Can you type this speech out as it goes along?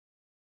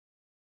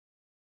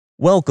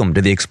Welcome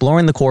to the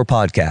Exploring the Core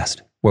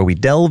podcast, where we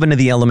delve into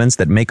the elements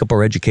that make up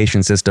our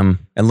education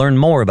system and learn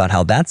more about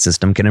how that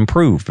system can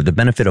improve for the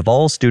benefit of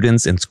all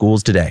students in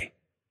schools today.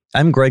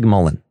 I'm Greg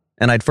Mullen,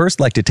 and I'd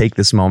first like to take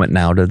this moment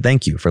now to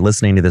thank you for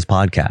listening to this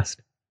podcast.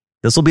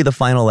 This will be the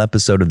final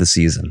episode of the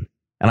season,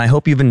 and I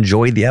hope you've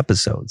enjoyed the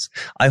episodes.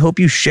 I hope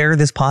you share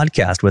this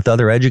podcast with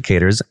other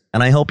educators,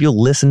 and I hope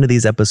you'll listen to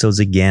these episodes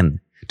again,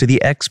 to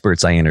the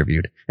experts I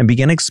interviewed, and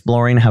begin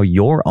exploring how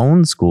your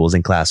own schools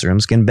and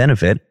classrooms can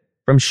benefit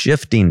from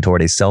shifting toward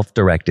a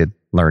self-directed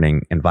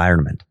learning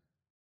environment.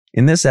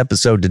 In this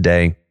episode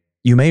today,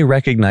 you may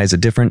recognize a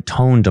different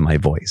tone to my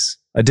voice,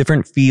 a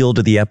different feel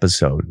to the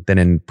episode than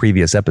in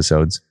previous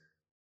episodes.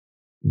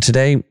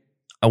 Today,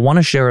 I want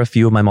to share a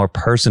few of my more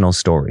personal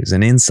stories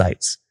and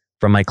insights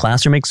from my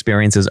classroom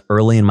experiences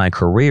early in my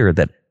career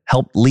that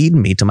helped lead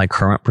me to my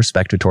current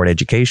perspective toward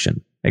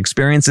education.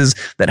 Experiences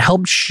that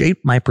helped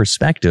shape my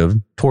perspective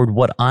toward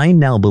what I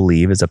now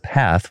believe is a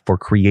path for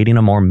creating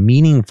a more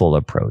meaningful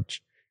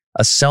approach,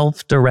 a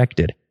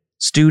self-directed,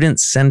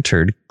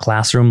 student-centered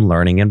classroom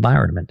learning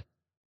environment.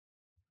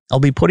 I'll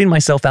be putting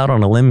myself out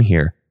on a limb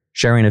here,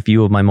 sharing a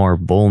few of my more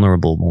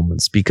vulnerable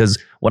moments,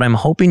 because what I'm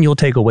hoping you'll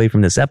take away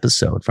from this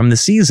episode, from the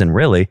season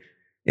really,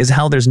 is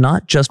how there's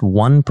not just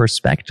one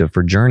perspective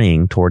for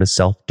journeying toward a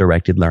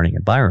self-directed learning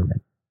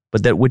environment,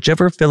 but that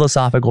whichever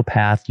philosophical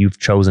path you've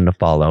chosen to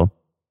follow,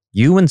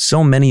 you and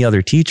so many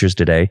other teachers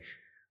today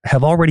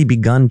have already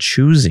begun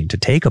choosing to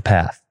take a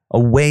path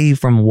away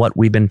from what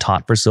we've been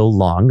taught for so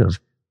long of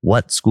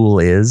what school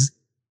is,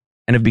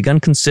 and have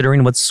begun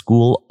considering what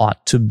school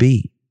ought to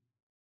be.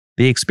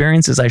 The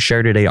experiences I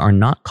share today are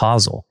not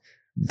causal.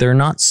 They're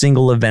not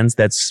single events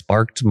that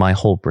sparked my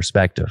whole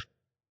perspective.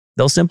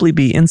 They'll simply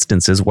be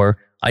instances where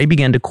I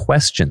began to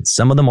question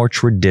some of the more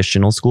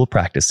traditional school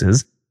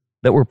practices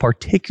that were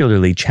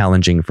particularly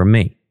challenging for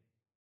me.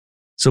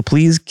 So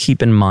please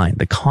keep in mind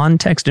the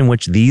context in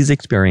which these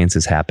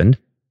experiences happened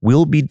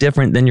will be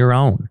different than your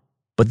own,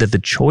 but that the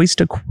choice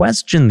to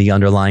question the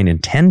underlying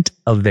intent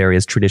of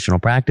various traditional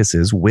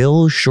practices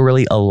will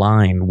surely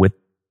align with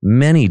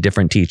many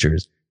different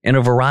teachers in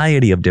a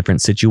variety of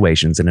different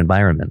situations and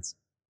environments.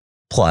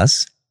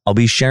 Plus, I'll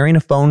be sharing a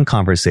phone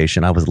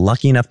conversation I was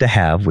lucky enough to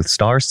have with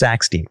Star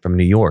Sackstein from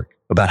New York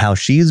about how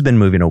she's been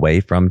moving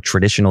away from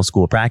traditional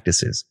school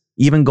practices,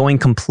 even going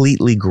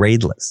completely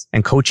gradeless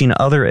and coaching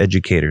other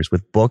educators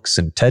with books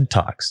and TED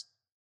Talks,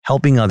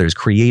 helping others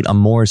create a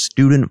more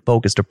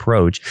student-focused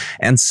approach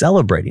and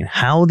celebrating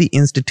how the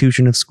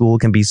institution of school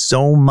can be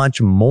so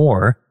much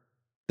more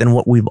than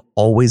what we've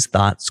always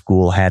thought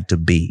school had to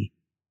be.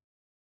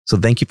 So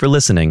thank you for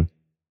listening.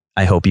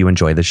 I hope you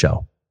enjoy the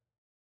show.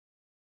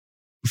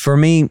 For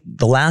me,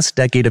 the last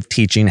decade of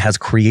teaching has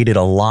created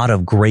a lot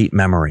of great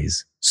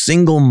memories,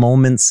 single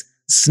moments,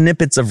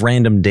 snippets of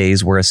random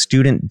days where a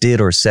student did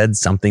or said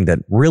something that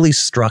really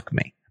struck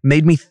me,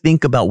 made me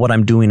think about what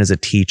I'm doing as a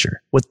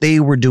teacher, what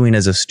they were doing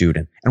as a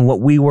student, and what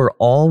we were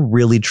all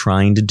really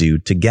trying to do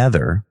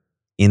together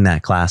in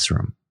that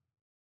classroom.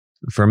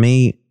 For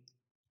me,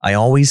 I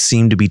always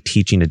seem to be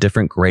teaching a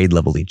different grade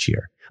level each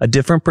year, a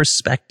different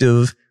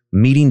perspective,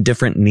 meeting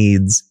different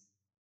needs.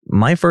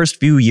 My first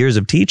few years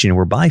of teaching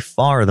were by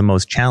far the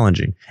most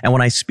challenging, and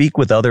when I speak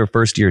with other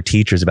first-year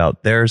teachers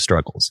about their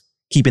struggles,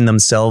 keeping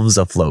themselves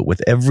afloat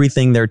with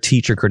everything their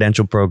teacher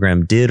credential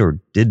program did or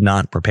did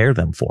not prepare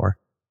them for,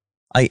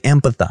 I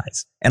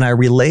empathize and I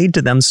relate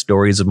to them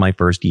stories of my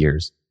first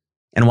years.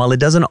 And while it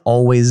doesn't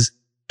always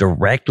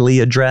directly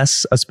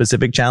address a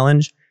specific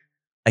challenge,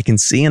 I can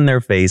see in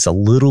their face a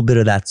little bit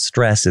of that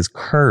stress is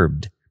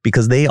curbed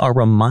because they are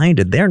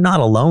reminded they're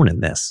not alone in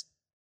this.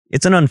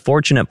 It's an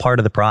unfortunate part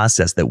of the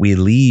process that we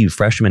leave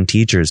freshman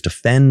teachers to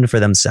fend for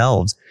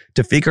themselves,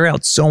 to figure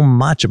out so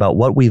much about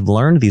what we've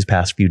learned these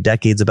past few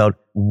decades about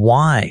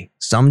why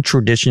some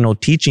traditional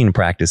teaching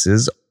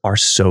practices are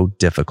so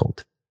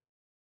difficult.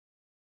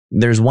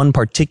 There's one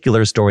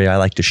particular story I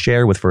like to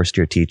share with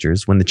first-year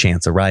teachers when the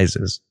chance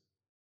arises.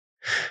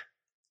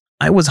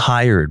 I was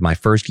hired my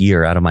first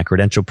year out of my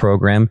credential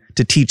program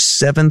to teach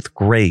 7th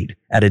grade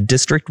at a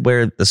district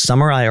where the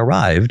summer I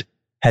arrived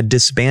had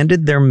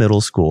disbanded their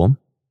middle school,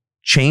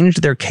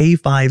 changed their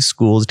K-5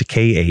 schools to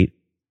K-8,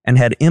 and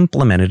had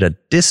implemented a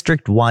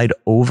district-wide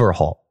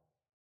overhaul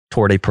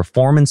toward a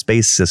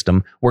performance-based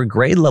system where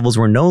grade levels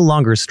were no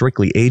longer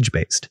strictly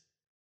age-based.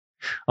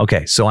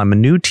 Okay, so I'm a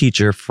new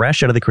teacher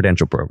fresh out of the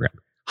credential program,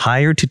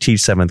 hired to teach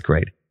 7th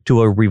grade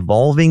to a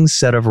revolving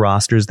set of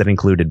rosters that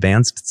include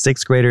advanced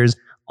 6th graders,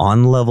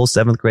 on-level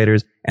 7th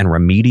graders, and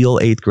remedial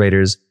 8th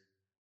graders.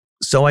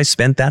 So I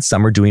spent that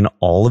summer doing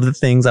all of the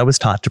things I was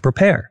taught to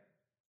prepare,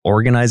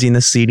 organizing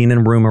the seating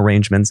and room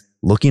arrangements,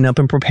 looking up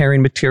and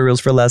preparing materials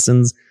for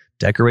lessons,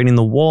 decorating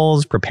the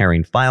walls,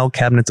 preparing file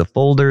cabinets of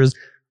folders,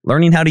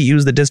 learning how to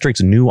use the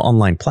district's new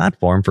online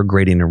platform for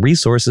grading and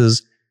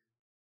resources.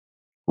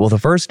 Well, the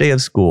first day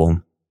of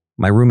school,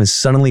 my room is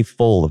suddenly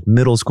full of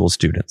middle school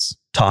students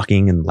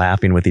talking and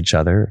laughing with each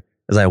other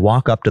as I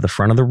walk up to the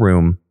front of the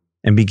room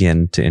and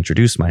begin to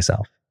introduce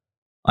myself.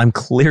 I'm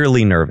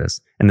clearly nervous,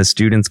 and the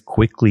students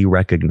quickly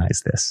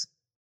recognize this.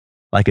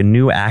 like a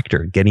new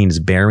actor getting his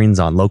bearings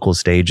on local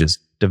stages,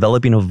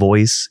 developing a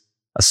voice,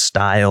 a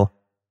style,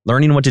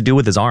 learning what to do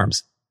with his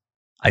arms.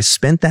 I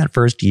spent that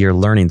first year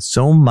learning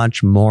so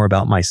much more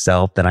about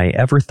myself than I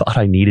ever thought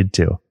I needed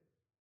to.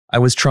 I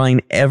was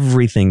trying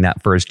everything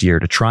that first year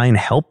to try and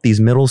help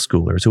these middle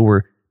schoolers who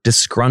were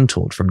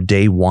disgruntled from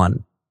day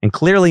one and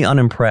clearly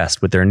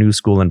unimpressed with their new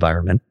school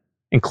environment,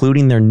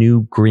 including their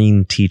new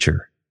green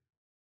teacher.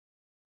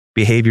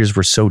 Behaviors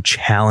were so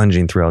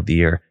challenging throughout the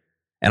year,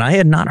 and I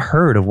had not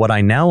heard of what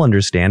I now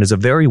understand is a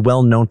very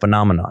well-known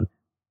phenomenon,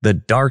 the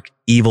dark,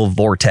 evil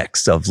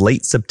vortex of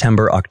late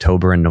September,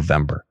 October, and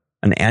November.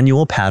 An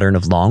annual pattern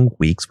of long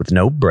weeks with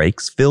no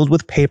breaks, filled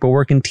with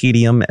paperwork and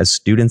tedium as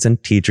students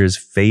and teachers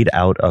fade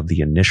out of the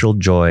initial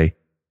joy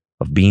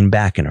of being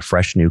back in a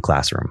fresh new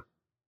classroom.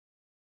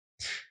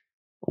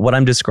 What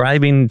I'm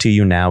describing to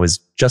you now is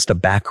just a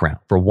background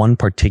for one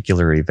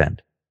particular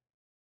event.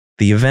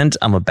 The event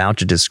I'm about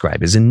to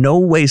describe is in no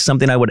way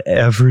something I would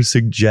ever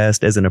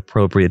suggest as an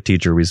appropriate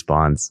teacher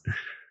response.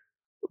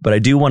 But I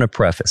do want to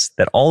preface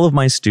that all of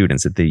my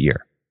students at the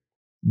year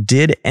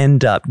did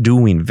end up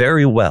doing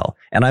very well,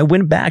 and I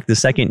went back the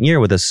second year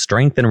with a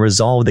strength and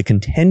resolve that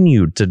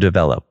continued to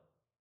develop.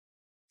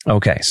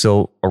 Okay,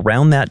 so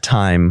around that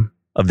time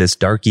of this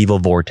dark evil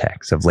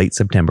vortex of late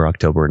September,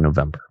 October, and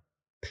November,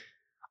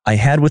 I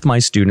had with my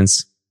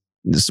students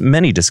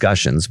many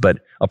discussions, but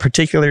a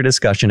particular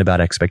discussion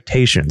about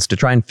expectations to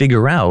try and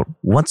figure out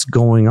what's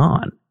going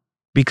on,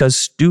 because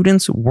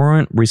students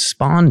weren't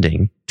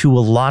responding to a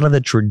lot of the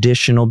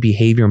traditional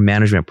behavior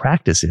management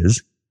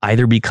practices,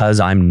 either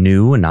because I'm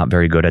new and not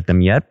very good at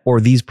them yet,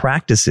 or these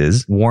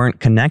practices weren't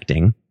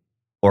connecting,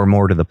 or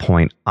more to the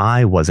point,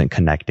 I wasn't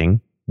connecting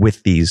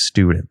with these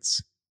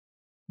students.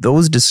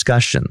 Those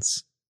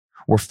discussions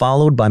were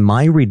followed by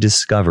my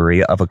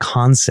rediscovery of a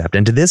concept,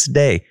 and to this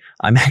day,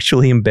 I'm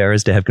actually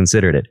embarrassed to have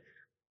considered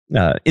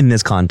it in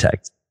this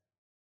context.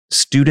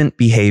 Student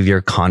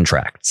behavior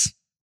contracts.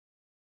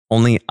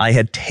 Only I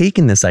had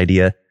taken this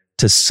idea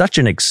to such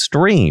an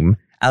extreme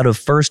out of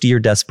first-year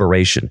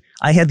desperation.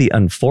 I had the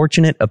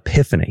unfortunate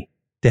epiphany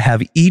to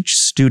have each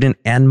student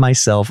and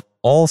myself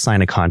all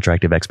sign a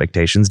contract of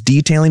expectations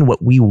detailing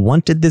what we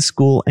wanted this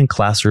school and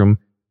classroom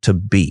to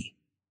be.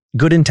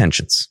 Good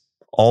intentions,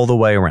 all the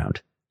way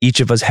around. Each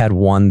of us had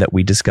one that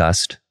we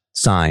discussed,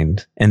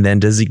 signed, and then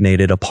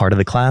designated a part of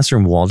the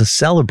classroom wall to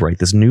celebrate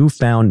this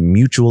newfound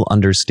mutual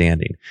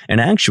understanding.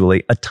 And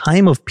actually, a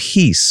time of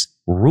peace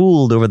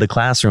ruled over the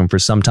classroom for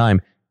some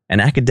time, and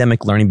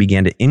academic learning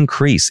began to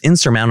increase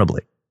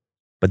insurmountably.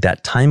 But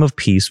that time of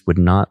peace would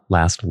not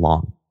last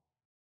long.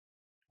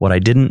 What I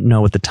didn't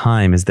know at the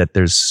time is that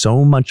there's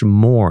so much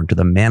more to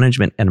the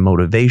management and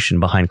motivation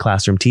behind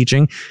classroom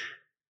teaching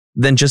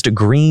than just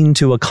agreeing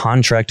to a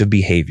contract of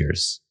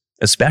behaviors,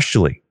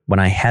 especially when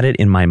I had it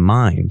in my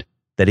mind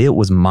that it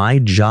was my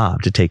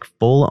job to take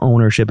full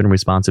ownership and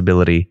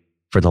responsibility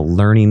for the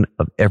learning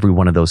of every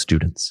one of those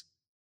students.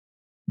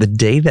 The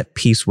day that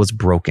peace was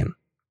broken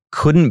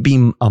couldn't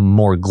be a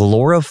more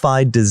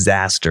glorified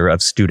disaster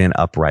of student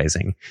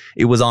uprising.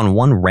 It was on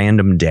one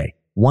random day,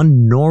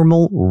 one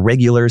normal,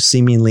 regular,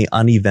 seemingly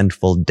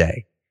uneventful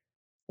day.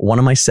 One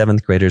of my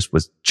 7th graders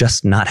was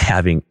just not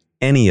having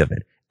any of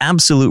it.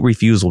 Absolute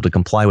refusal to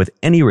comply with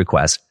any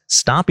request,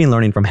 stopping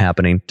learning from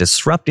happening,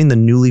 disrupting the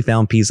newly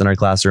found peace in our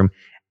classroom,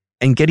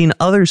 and getting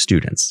other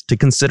students to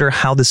consider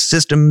how the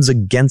system's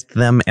against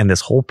them and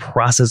this whole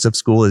process of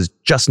school is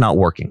just not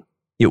working.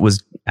 It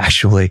was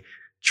actually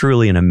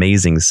truly an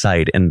amazing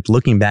sight, and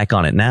looking back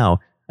on it now,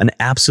 an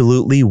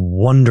absolutely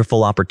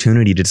wonderful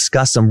opportunity to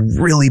discuss some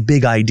really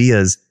big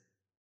ideas.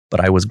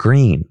 But I was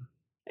green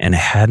and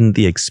hadn't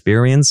the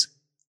experience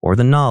or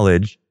the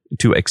knowledge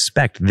to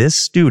expect this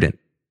student,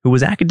 who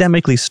was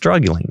academically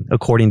struggling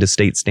according to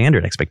state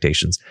standard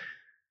expectations,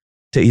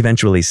 to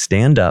eventually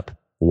stand up,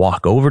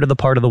 walk over to the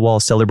part of the wall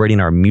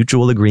celebrating our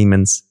mutual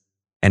agreements,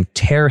 and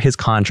tear his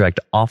contract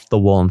off the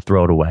wall and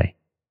throw it away.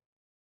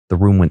 The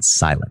room went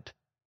silent.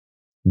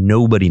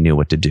 Nobody knew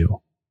what to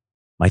do.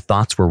 My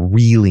thoughts were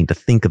reeling to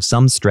think of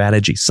some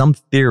strategy, some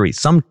theory,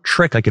 some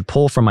trick I could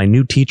pull from my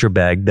new teacher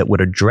bag that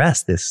would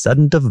address this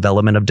sudden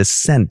development of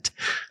dissent,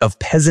 of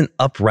peasant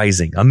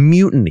uprising, a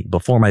mutiny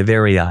before my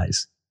very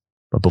eyes.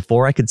 But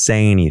before I could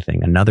say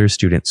anything, another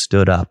student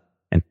stood up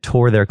and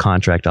tore their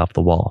contract off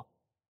the wall.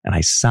 And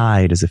I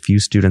sighed as a few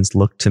students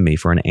looked to me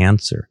for an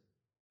answer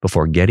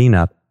before getting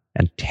up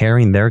and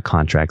tearing their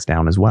contracts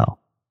down as well.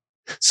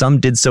 Some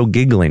did so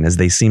giggling as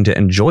they seemed to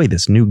enjoy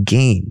this new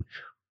game,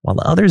 while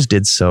others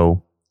did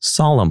so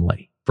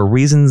solemnly for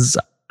reasons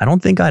I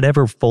don't think I'd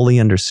ever fully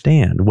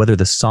understand, whether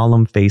the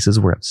solemn faces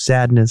were of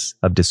sadness,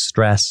 of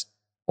distress,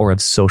 or of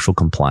social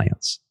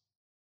compliance.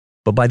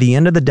 But by the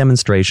end of the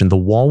demonstration, the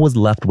wall was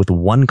left with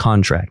one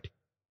contract,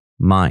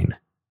 mine.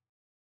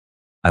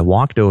 I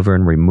walked over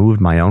and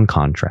removed my own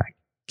contract,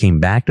 came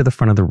back to the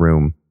front of the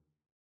room,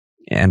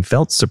 and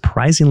felt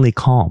surprisingly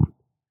calm.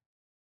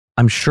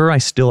 I'm sure I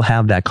still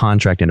have that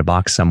contract in a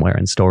box somewhere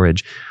in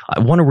storage. I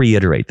want to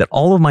reiterate that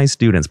all of my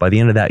students by the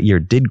end of that year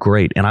did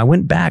great, and I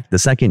went back the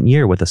second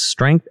year with a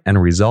strength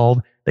and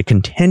resolve that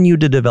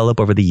continued to develop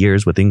over the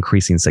years with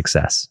increasing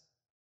success.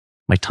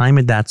 My time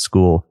at that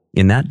school,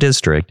 in that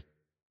district,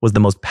 was the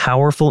most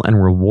powerful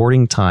and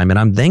rewarding time, and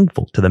I'm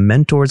thankful to the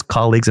mentors,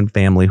 colleagues, and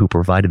family who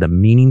provided the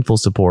meaningful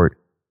support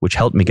which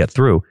helped me get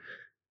through.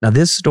 Now,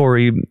 this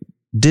story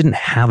didn't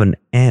have an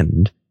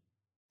end.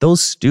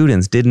 Those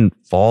students didn't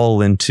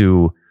fall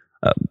into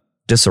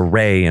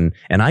disarray, and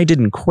I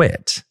didn't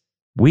quit.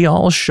 We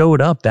all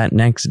showed up that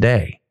next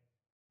day.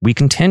 We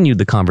continued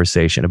the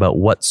conversation about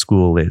what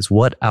school is,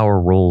 what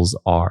our roles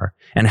are,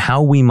 and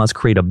how we must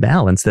create a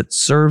balance that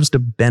serves to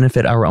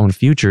benefit our own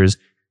futures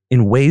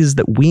in ways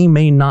that we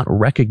may not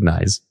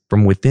recognize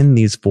from within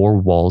these four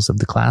walls of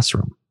the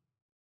classroom.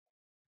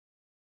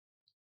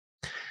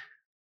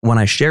 When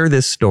I share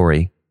this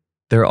story,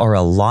 there are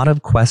a lot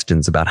of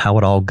questions about how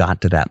it all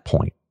got to that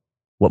point,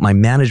 what my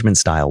management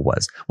style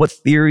was, what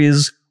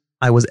theories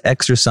I was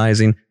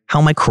exercising,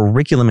 how my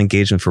curriculum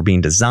engagements were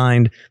being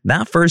designed.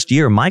 That first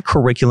year, my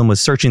curriculum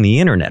was searching the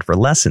internet for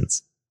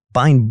lessons,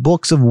 buying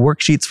books of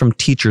worksheets from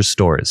teacher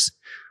stores.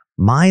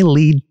 My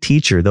lead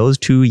teacher those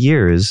 2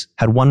 years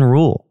had one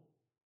rule: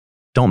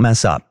 don't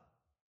mess up.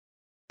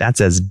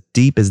 That's as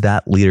deep as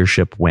that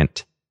leadership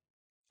went.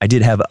 I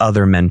did have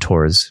other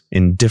mentors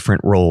in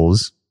different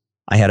roles.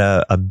 I had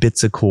a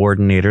BITSA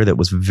coordinator that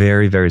was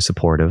very, very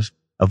supportive,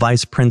 a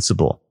vice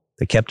principal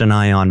that kept an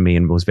eye on me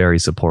and was very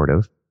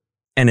supportive.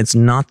 And it's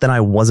not that I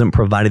wasn't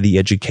provided the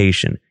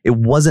education. It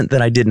wasn't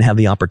that I didn't have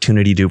the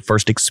opportunity to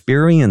first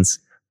experience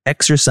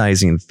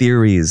exercising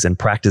theories and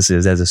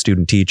practices as a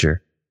student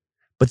teacher,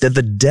 but that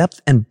the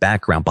depth and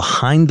background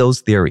behind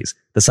those theories,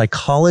 the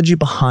psychology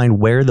behind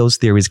where those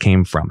theories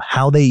came from,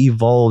 how they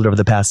evolved over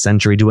the past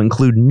century to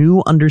include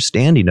new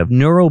understanding of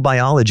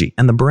neurobiology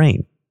and the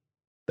brain,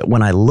 that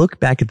when I look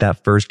back at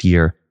that first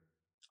year,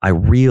 I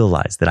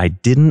realized that I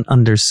didn't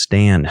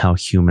understand how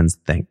humans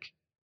think.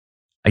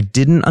 I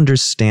didn't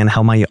understand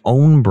how my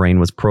own brain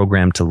was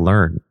programmed to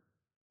learn.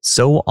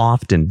 So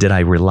often did I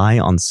rely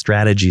on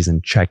strategies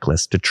and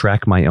checklists to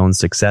track my own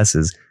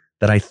successes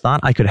that I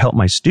thought I could help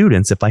my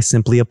students if I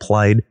simply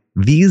applied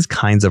these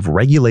kinds of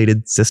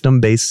regulated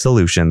system-based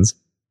solutions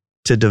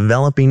to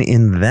developing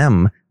in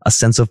them a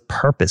sense of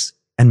purpose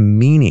and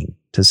meaning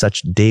to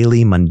such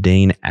daily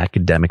mundane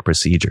academic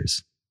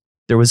procedures.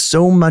 There was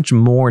so much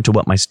more to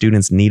what my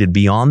students needed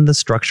beyond the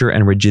structure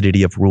and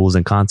rigidity of rules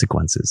and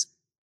consequences.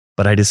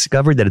 But I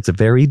discovered that it's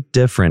very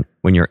different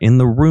when you're in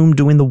the room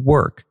doing the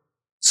work,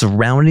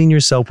 surrounding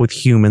yourself with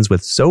humans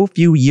with so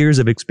few years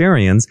of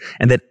experience,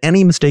 and that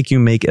any mistake you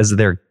make as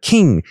their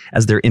king,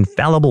 as their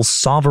infallible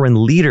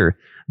sovereign leader,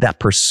 that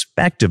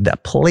perspective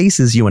that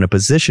places you in a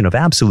position of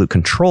absolute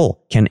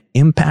control can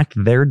impact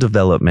their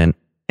development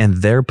and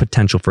their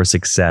potential for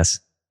success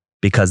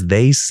because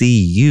they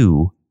see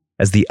you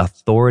as the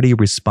authority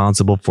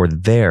responsible for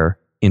their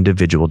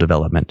individual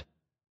development.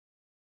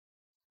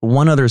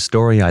 One other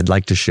story I'd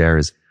like to share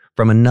is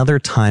from another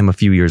time a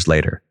few years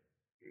later.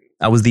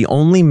 I was the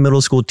only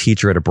middle school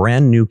teacher at a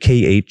brand new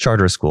K-8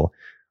 charter school.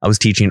 I was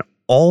teaching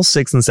all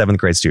 6th and 7th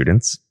grade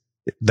students.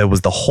 That was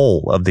the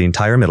whole of the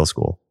entire middle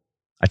school.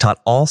 I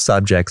taught all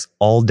subjects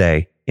all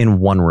day in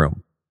one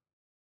room.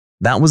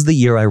 That was the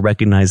year I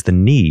recognized the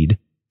need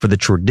for the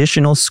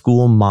traditional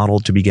school model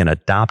to begin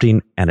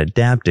adopting and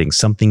adapting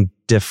something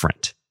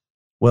different.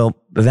 Well,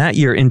 that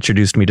year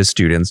introduced me to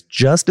students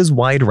just as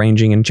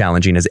wide-ranging and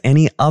challenging as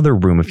any other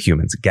room of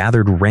humans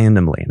gathered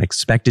randomly and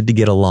expected to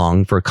get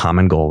along for a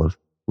common goal of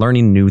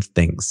learning new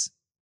things.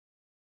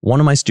 One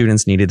of my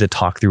students needed to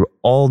talk through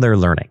all their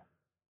learning.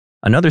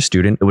 Another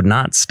student would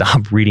not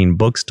stop reading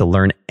books to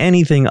learn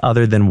anything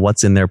other than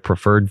what's in their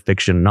preferred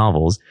fiction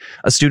novels.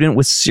 A student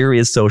with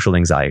serious social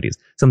anxieties,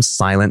 some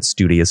silent,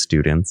 studious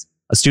students,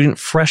 a student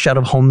fresh out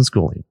of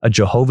homeschooling, a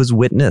Jehovah's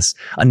Witness,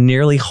 a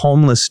nearly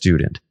homeless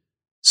student.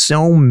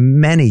 So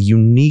many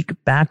unique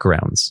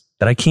backgrounds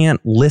that I can't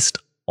list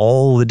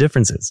all the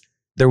differences.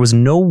 There was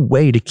no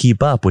way to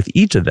keep up with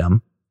each of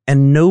them,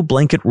 and no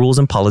blanket rules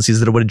and policies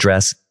that would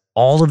address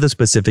all of the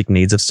specific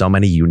needs of so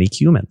many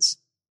unique humans.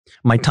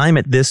 My time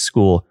at this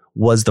school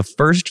was the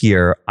first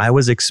year I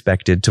was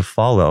expected to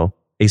follow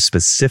a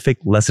specific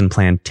lesson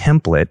plan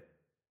template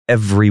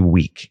every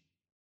week.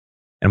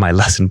 And my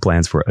lesson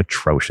plans were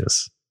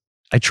atrocious.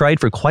 I tried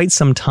for quite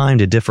some time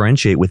to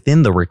differentiate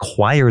within the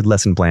required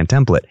lesson plan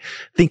template,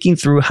 thinking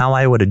through how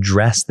I would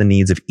address the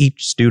needs of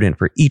each student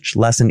for each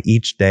lesson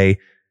each day,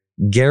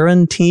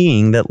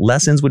 guaranteeing that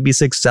lessons would be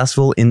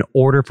successful in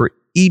order for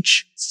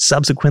each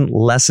subsequent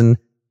lesson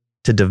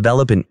to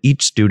develop in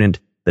each student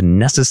the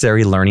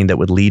necessary learning that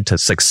would lead to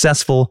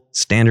successful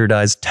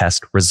standardized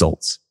test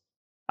results.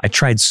 I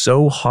tried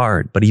so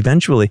hard, but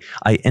eventually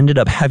I ended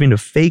up having to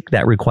fake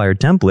that required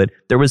template.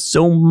 There was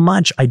so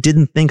much I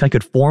didn't think I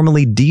could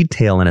formally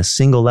detail in a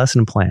single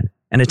lesson plan,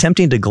 and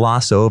attempting to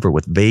gloss over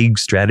with vague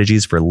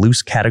strategies for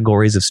loose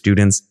categories of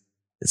students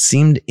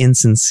seemed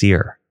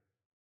insincere.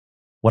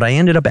 What I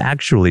ended up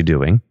actually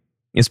doing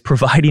is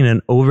providing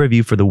an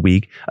overview for the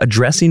week,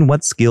 addressing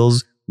what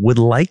skills would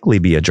likely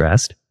be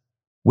addressed,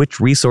 which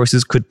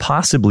resources could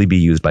possibly be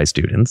used by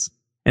students,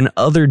 and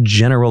other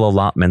general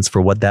allotments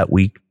for what that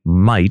week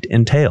might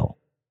entail.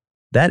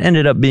 That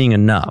ended up being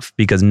enough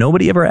because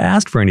nobody ever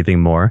asked for anything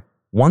more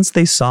once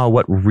they saw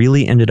what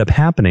really ended up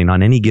happening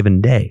on any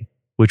given day,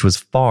 which was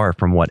far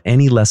from what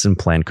any lesson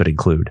plan could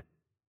include.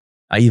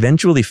 I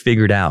eventually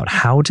figured out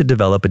how to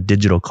develop a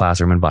digital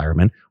classroom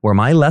environment where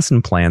my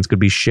lesson plans could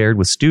be shared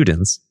with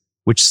students,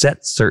 which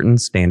set certain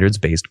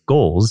standards-based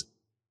goals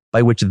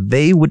by which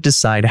they would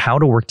decide how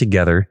to work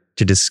together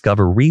to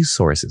discover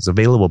resources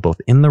available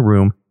both in the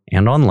room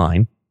and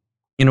online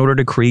in order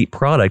to create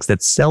products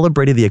that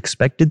celebrated the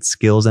expected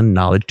skills and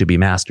knowledge to be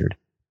mastered.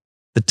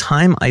 The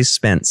time I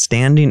spent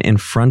standing in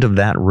front of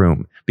that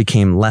room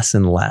became less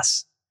and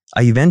less.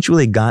 I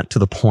eventually got to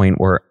the point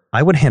where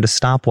I would hand a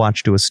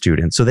stopwatch to a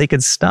student so they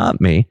could stop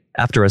me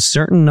after a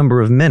certain number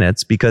of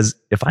minutes, because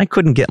if I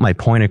couldn't get my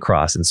point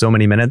across in so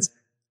many minutes,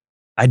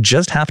 I'd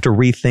just have to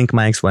rethink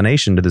my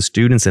explanation to the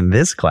students in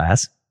this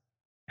class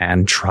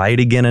and try it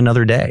again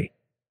another day.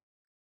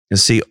 You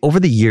see, over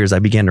the years, I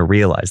began to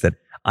realize that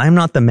I'm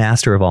not the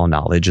master of all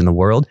knowledge in the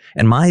world,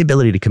 and my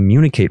ability to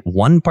communicate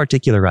one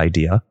particular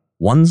idea,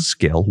 one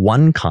skill,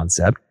 one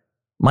concept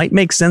might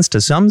make sense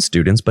to some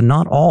students, but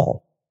not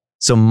all.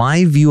 So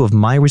my view of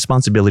my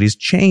responsibilities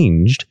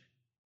changed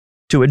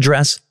to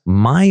address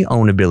my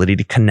own ability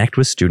to connect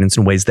with students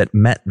in ways that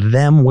met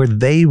them where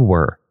they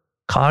were,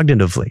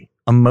 cognitively,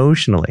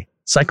 emotionally,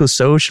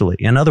 psychosocially,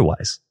 and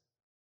otherwise.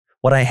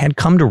 What I had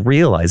come to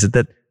realize is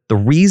that the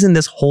reason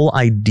this whole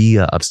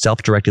idea of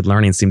self-directed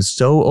learning seems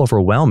so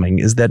overwhelming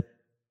is that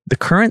the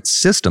current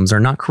systems are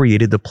not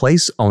created to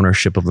place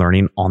ownership of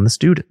learning on the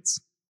students.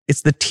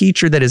 It's the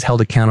teacher that is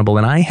held accountable,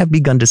 and I have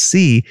begun to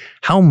see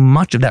how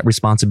much of that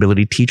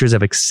responsibility teachers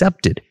have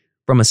accepted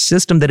from a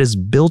system that is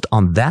built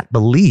on that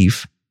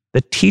belief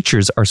that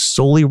teachers are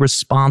solely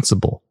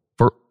responsible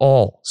for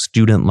all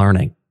student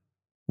learning.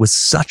 With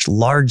such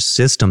large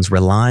systems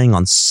relying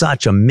on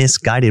such a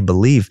misguided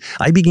belief,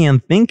 I began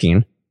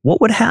thinking,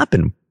 what would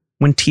happen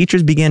when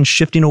teachers began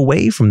shifting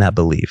away from that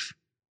belief?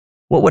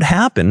 What would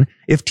happen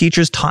if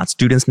teachers taught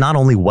students not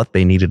only what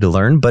they needed to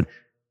learn, but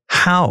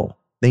how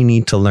they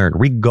need to learn,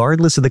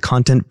 regardless of the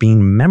content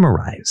being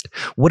memorized?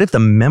 What if the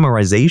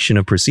memorization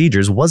of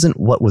procedures wasn't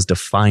what was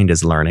defined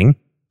as learning,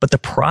 but the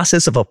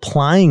process of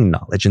applying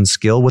knowledge and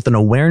skill with an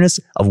awareness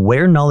of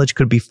where knowledge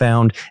could be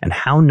found and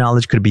how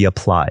knowledge could be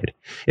applied?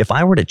 If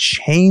I were to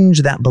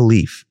change that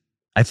belief,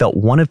 I felt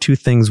one of two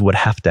things would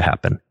have to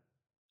happen.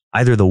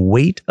 Either the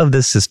weight of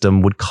the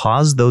system would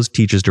cause those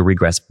teachers to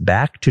regress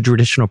back to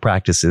traditional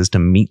practices to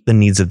meet the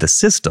needs of the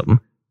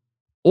system,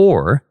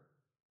 or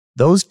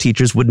those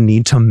teachers would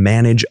need to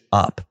manage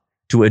up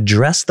to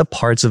address the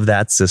parts of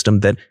that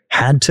system that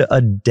had to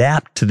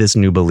adapt to this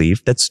new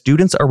belief that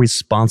students are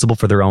responsible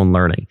for their own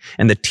learning,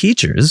 and the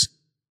teachers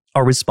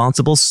are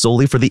responsible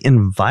solely for the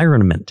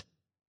environment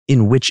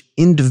in which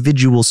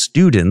individual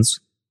students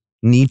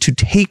need to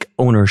take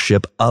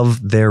ownership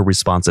of their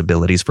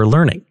responsibilities for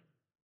learning.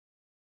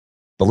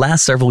 The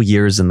last several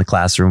years in the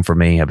classroom for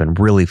me have been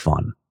really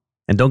fun.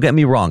 And don't get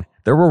me wrong,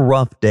 there were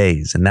rough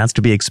days, and that's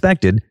to be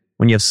expected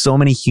when you have so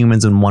many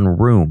humans in one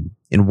room,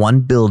 in one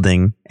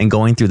building, and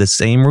going through the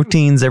same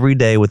routines every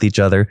day with each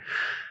other.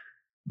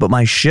 But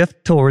my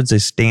shift towards a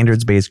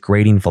standards-based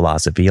grading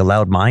philosophy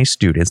allowed my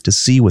students to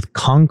see with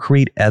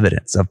concrete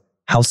evidence of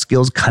how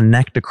skills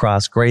connect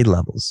across grade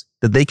levels,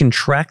 that they can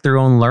track their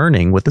own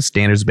learning with a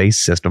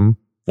standards-based system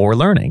for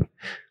learning.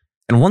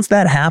 And once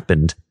that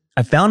happened,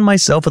 I found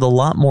myself with a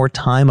lot more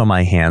time on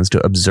my hands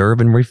to observe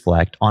and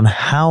reflect on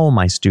how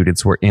my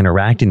students were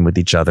interacting with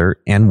each other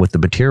and with the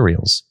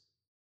materials.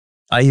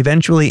 I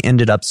eventually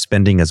ended up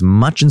spending as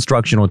much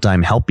instructional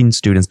time helping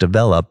students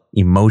develop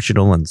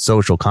emotional and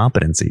social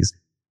competencies,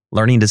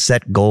 learning to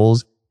set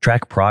goals,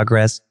 track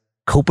progress,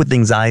 cope with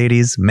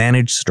anxieties,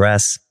 manage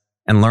stress,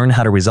 and learn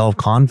how to resolve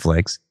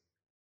conflicts.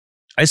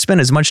 I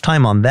spent as much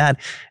time on that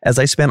as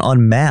I spent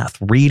on math,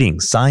 reading,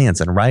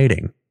 science, and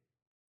writing.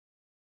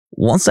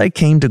 Once I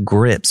came to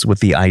grips with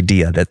the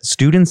idea that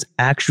students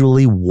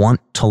actually want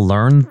to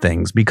learn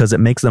things because it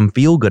makes them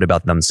feel good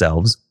about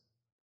themselves,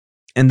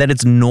 and that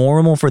it's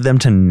normal for them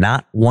to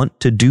not want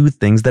to do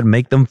things that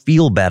make them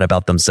feel bad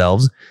about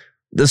themselves,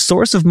 the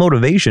source of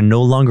motivation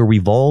no longer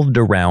revolved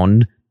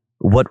around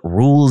what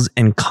rules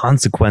and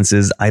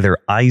consequences either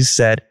I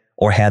set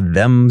or had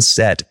them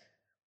set,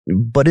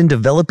 but in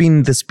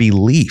developing this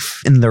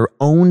belief in their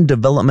own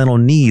developmental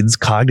needs,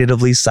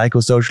 cognitively,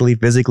 psychosocially,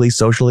 physically,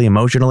 socially,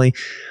 emotionally.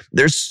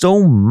 There's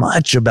so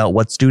much about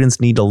what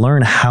students need to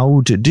learn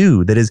how to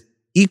do that is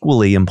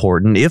equally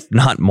important, if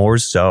not more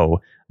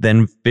so,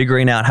 than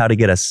figuring out how to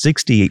get a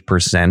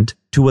 68%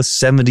 to a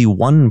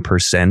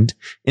 71%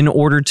 in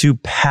order to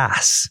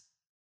pass.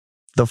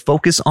 The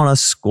focus on a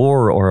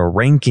score or a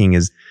ranking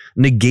is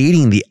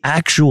negating the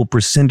actual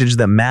percentage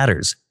that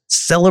matters.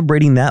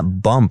 Celebrating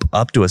that bump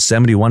up to a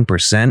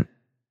 71%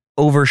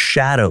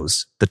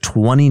 overshadows the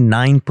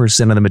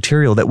 29% of the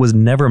material that was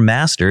never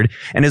mastered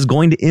and is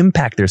going to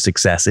impact their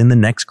success in the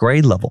next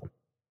grade level.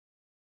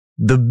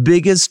 The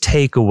biggest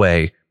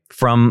takeaway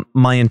from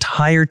my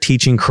entire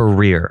teaching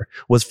career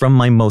was from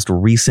my most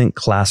recent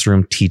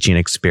classroom teaching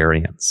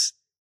experience,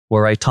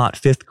 where I taught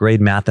 5th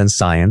grade math and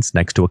science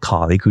next to a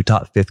colleague who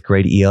taught 5th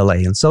grade ELA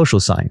and social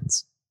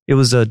science. It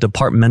was a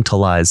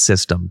departmentalized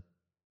system.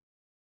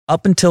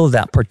 Up until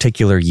that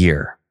particular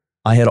year,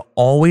 I had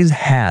always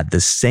had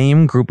the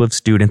same group of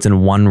students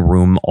in one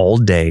room all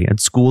day at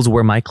schools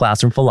where my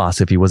classroom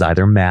philosophy was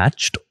either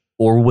matched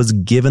or was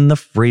given the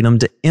freedom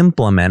to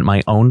implement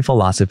my own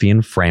philosophy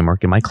and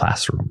framework in my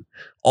classroom,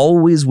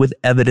 always with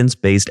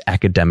evidence-based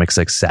academic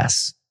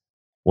success.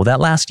 Well, that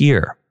last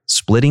year,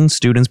 splitting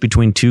students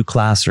between 2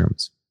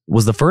 classrooms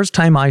was the first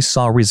time I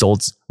saw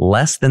results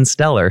less than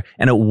stellar,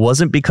 and it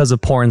wasn't because of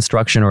poor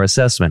instruction or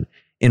assessment.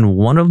 In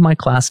one of my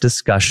class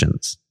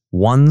discussions,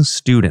 one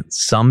student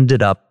summed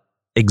it up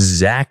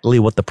exactly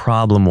what the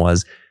problem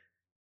was,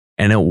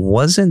 and it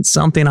wasn't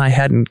something I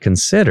hadn't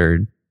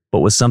considered, but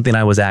was something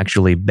I was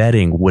actually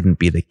betting wouldn't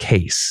be the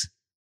case.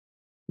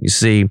 You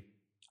see,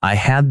 I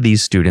had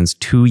these students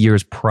 2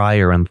 years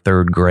prior in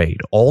 3rd grade,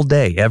 all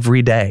day,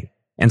 every day,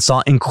 and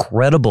saw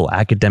incredible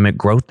academic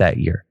growth that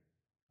year.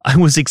 I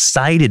was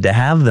excited to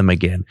have them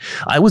again.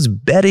 I was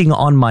betting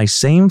on my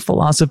same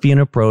philosophy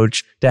and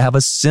approach to have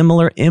a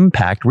similar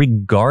impact,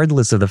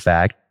 regardless of the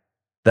fact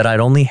that I'd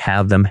only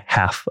have them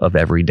half of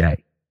every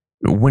day.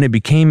 When it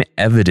became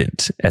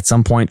evident at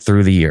some point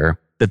through the year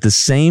that the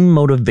same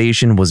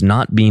motivation was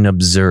not being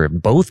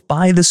observed, both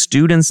by the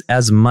students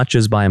as much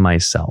as by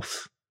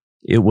myself,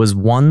 it was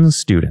one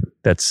student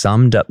that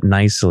summed up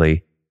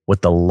nicely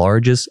what the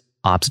largest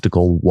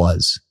obstacle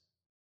was.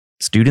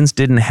 Students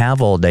didn't have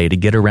all day to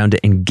get around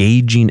to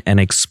engaging and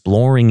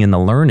exploring in the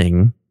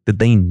learning that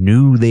they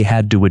knew they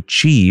had to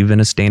achieve in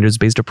a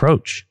standards-based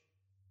approach.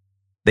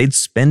 They'd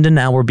spend an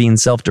hour being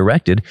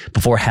self-directed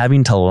before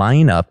having to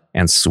line up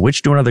and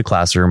switch to another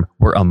classroom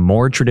where a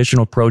more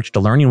traditional approach to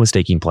learning was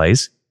taking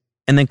place,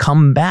 and then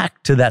come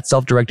back to that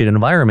self-directed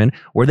environment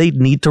where they'd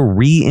need to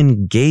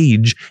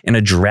re-engage in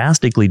a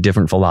drastically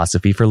different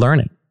philosophy for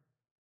learning.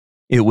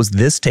 It was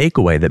this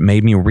takeaway that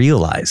made me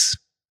realize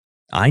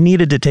I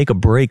needed to take a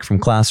break from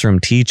classroom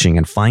teaching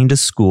and find a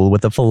school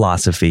with a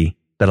philosophy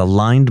that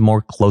aligned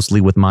more closely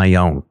with my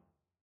own,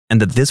 and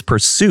that this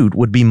pursuit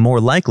would be more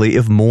likely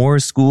if more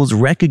schools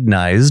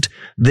recognized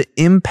the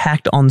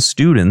impact on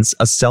students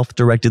a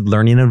self-directed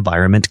learning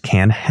environment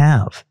can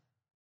have.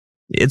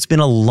 It's been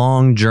a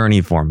long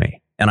journey for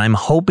me, and I'm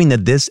hoping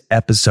that this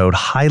episode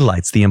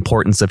highlights the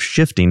importance of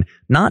shifting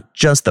not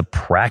just the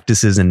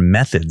practices and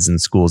methods in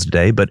schools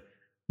today, but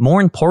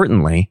more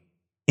importantly,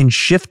 in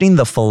shifting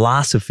the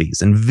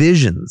philosophies and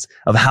visions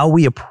of how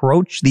we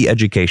approach the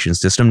education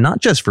system,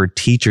 not just for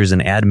teachers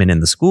and admin in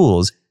the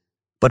schools,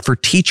 but for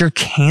teacher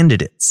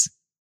candidates,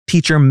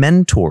 teacher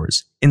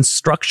mentors,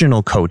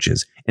 instructional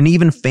coaches, and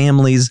even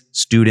families,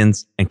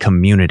 students, and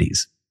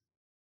communities.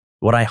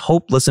 What I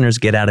hope listeners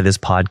get out of this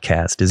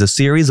podcast is a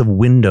series of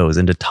windows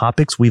into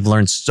topics we've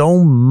learned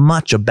so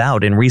much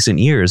about in recent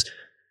years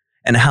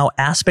and how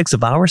aspects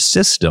of our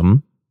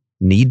system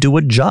need to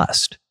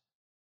adjust.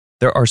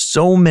 There are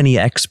so many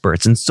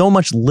experts and so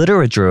much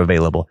literature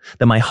available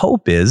that my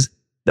hope is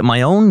that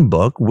my own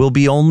book will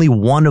be only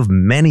one of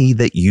many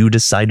that you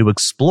decide to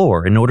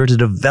explore in order to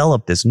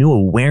develop this new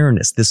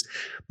awareness, this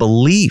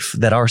belief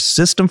that our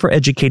system for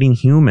educating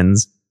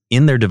humans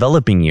in their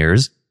developing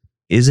years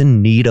is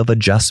in need of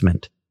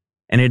adjustment.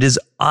 And it is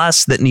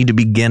us that need to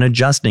begin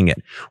adjusting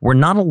it. We're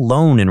not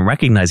alone in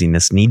recognizing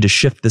this need to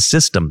shift the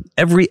system.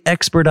 Every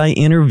expert I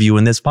interview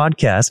in this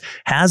podcast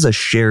has a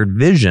shared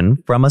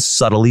vision from a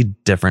subtly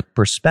different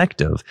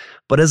perspective.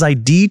 But as I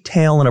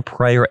detail in a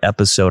prior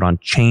episode on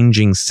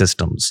changing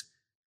systems,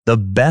 the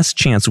best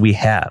chance we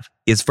have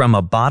is from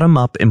a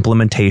bottom-up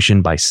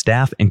implementation by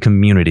staff and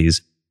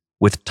communities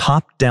with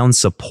top-down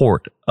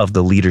support of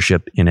the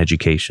leadership in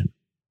education.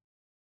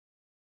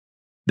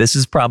 This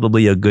is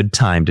probably a good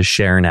time to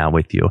share now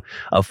with you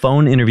a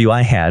phone interview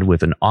I had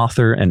with an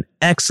author and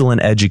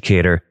excellent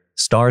educator,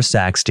 Star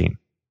Sackstein,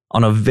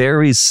 on a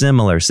very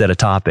similar set of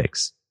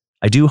topics.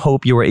 I do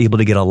hope you were able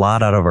to get a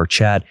lot out of our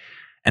chat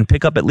and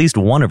pick up at least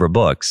one of her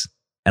books.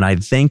 And I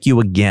thank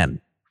you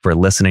again for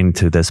listening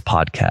to this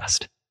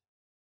podcast.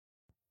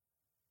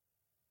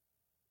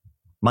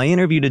 My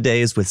interview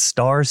today is with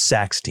Star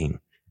Sackstein,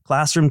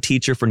 classroom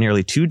teacher for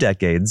nearly 2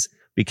 decades,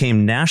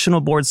 became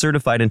national board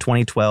certified in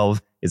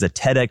 2012, is a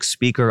TEDx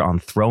speaker on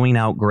throwing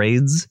out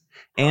grades,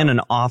 and an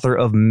author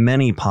of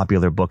many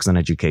popular books on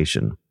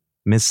education.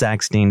 Ms.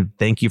 Sackstein,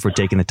 thank you for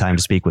taking the time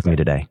to speak with me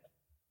today.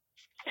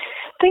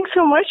 Thanks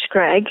so much,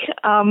 Greg.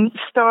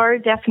 Star,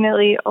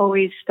 definitely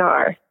always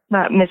Star,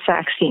 not Ms.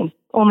 Sackstein.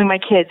 Only my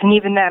kids, and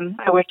even them,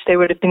 I wish they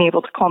would have been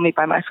able to call me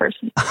by my first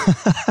name.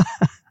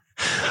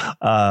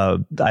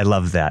 I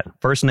love that.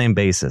 First name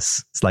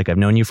basis. It's like I've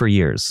known you for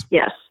years.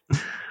 Yes.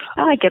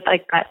 I like it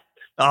like that.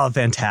 Oh,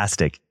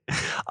 fantastic.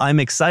 I'm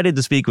excited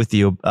to speak with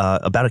you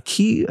about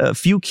a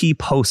few key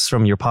posts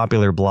from your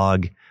popular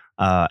blog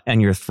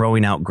and your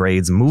throwing out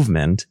grades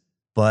movement.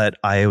 But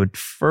I would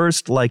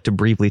first like to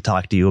briefly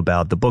talk to you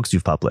about the books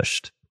you've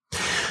published.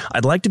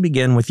 I'd like to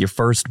begin with your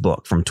first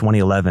book from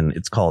 2011.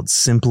 It's called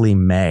Simply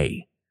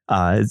May.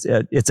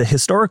 It's a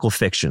historical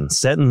fiction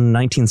set in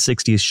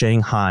 1960s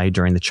Shanghai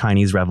during the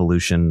Chinese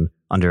Revolution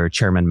under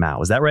Chairman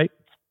Mao. Is that right?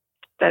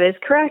 That is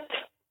correct.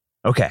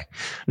 Okay.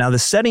 Now, the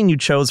setting you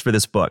chose for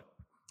this book,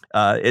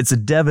 it's a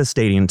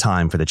devastating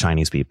time for the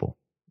Chinese people,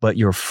 but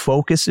your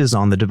focus is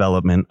on the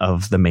development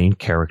of the main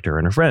character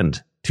and her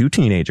friend, two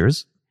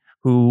teenagers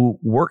who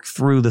work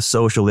through the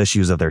social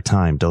issues of their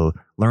time to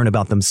learn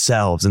about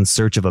themselves in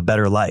search of a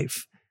better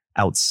life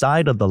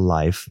outside of the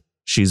life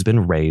she's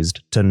been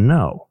raised to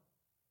know.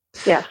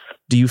 Yes.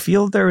 Do you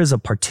feel there is a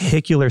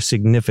particular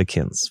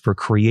significance for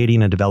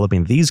creating and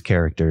developing these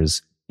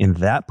characters in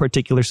that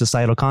particular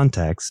societal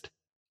context,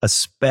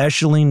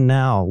 especially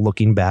now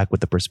looking back with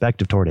the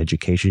perspective toward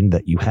education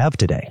that you have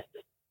today?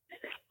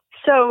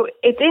 So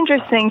it's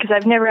interesting because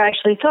I've never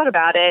actually thought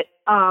about it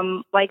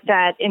like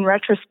that in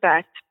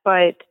retrospect.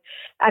 But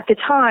at the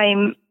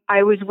time,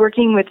 I was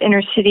working with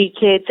inner city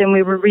kids and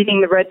we were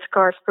reading The Red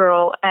Scarf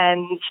Girl.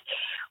 And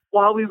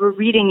while we were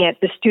reading it,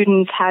 the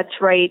students had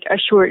to write a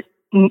short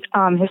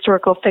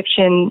historical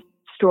fiction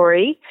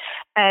story.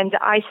 And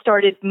I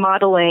started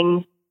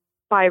modeling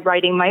by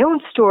writing my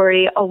own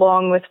story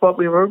along with what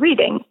we were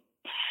reading.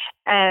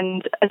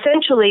 And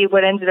essentially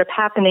what ended up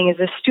happening is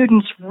the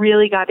students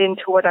really got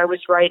into what I was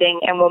writing.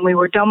 And when we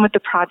were done with the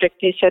project,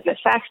 they said, Ms.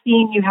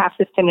 Saxton, you have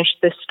to finish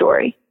this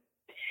story.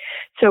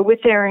 So with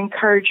their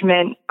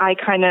encouragement, I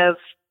kind of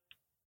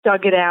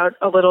dug it out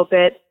a little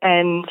bit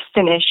and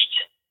finished.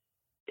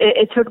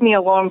 It took me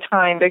a long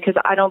time because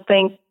I don't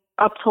think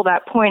up till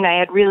that point I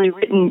had really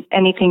written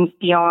anything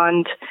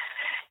beyond,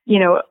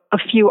 a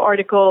few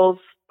articles.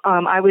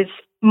 I was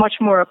much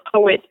more a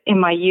poet in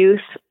my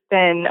youth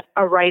than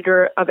a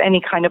writer of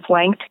any kind of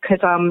length because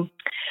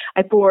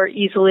I bore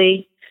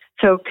easily.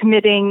 So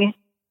committing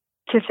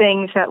to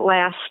things that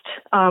last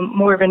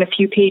more than a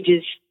few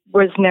pages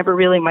was never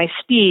really my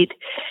speed.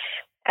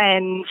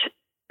 And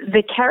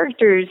the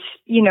characters,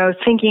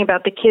 thinking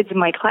about the kids in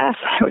my class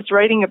I was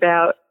writing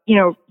about,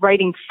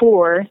 writing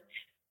for,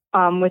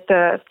 with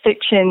the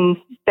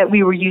fiction that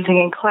we were using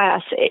in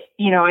class,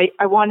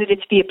 I wanted it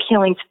to be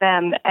appealing to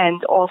them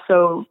and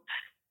also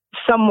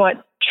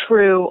somewhat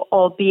true,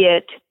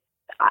 albeit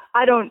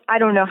I don't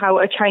know how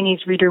a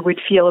Chinese reader would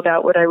feel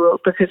about what I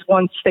wrote, because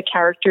once the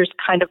characters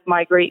kind of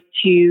migrate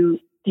to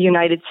the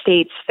United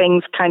States,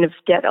 things kind of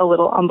get a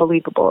little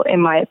unbelievable, in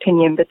my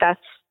opinion. But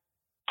that's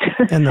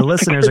and the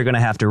listeners are going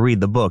to have to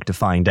read the book to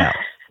find out.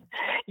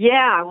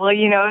 Yeah, well,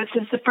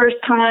 this is the first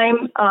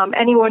time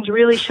anyone's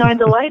really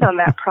shined a light on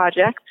that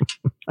project.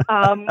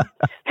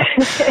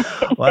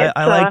 Well,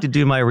 I like to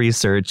do my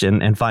research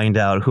and find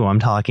out who I'm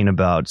talking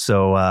about.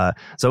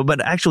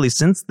 But actually,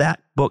 since that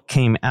book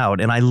came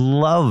out, and I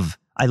love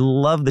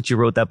that you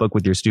wrote that book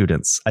with your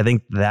students. I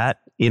think that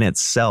in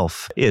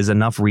itself is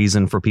enough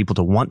reason for people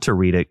to want to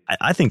read it.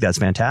 I think that's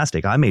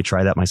fantastic. I may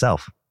try that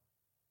myself.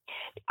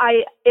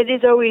 It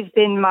has always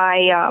been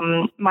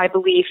my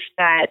belief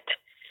that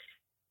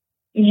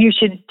you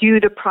should do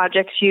the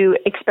projects you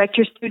expect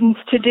your students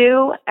to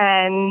do.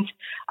 And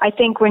I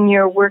think when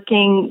you're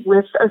working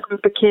with a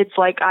group of kids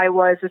like I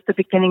was at the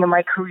beginning of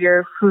my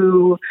career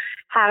who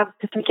have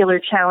particular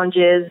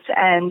challenges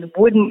and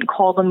wouldn't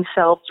call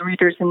themselves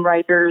readers and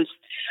writers,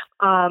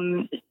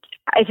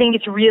 I think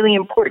it's really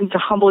important to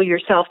humble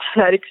yourself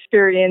to that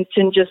experience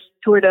and just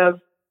sort of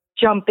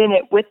jump in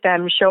it with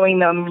them, showing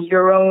them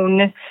your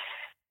own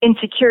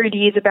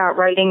insecurities about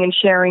writing and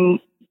sharing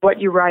what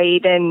you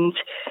write, and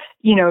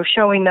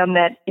showing them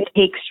that it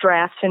takes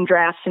drafts and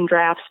drafts and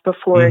drafts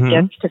before it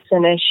gets to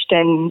finished.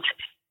 And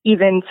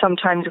even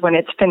sometimes when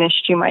it's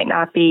finished, you might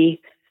not be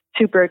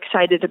super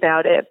excited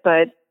about it,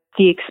 but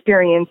the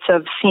experience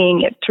of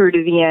seeing it through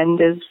to the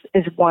end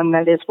is one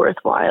that is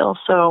worthwhile.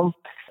 So,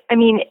 I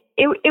mean,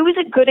 it was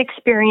a good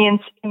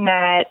experience in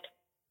that,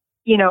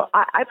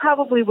 I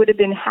probably would have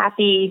been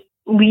happy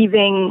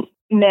leaving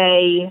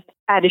May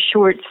at a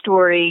short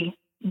story,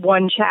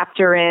 one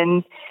chapter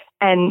in,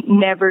 and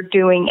never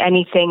doing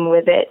anything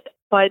with it.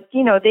 But,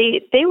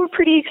 they were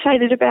pretty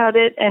excited about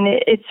it, and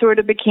it sort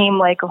of became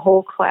like a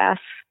whole class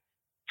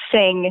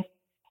thing.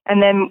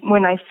 And then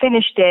when I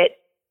finished it,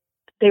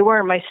 they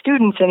weren't my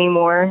students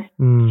anymore.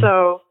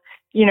 So,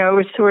 it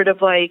was sort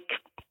of like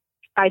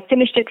I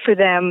finished it for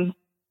them,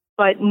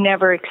 but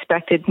never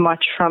expected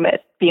much from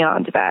it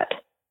beyond that.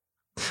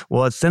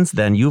 Well, since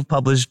then, you've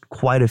published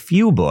quite a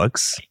few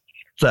books.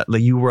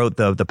 You wrote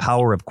The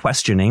Power of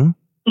Questioning.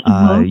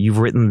 You've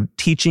written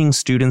Teaching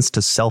Students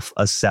to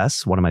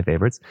Self-Assess, one of my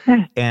favorites,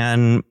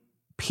 and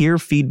Peer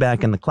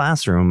Feedback in the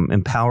Classroom,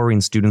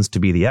 Empowering Students to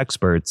be the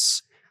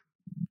Experts.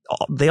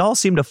 They all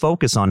seem to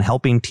focus on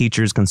helping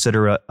teachers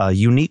consider a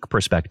unique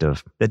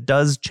perspective that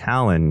does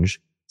challenge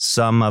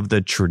some of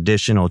the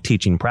traditional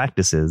teaching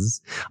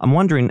practices. I'm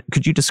wondering,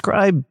 could you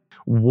describe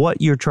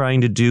what you're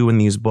trying to do in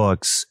these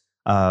books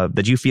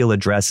that you feel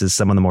addresses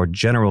some of the more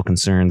general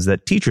concerns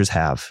that teachers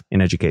have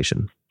in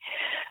education?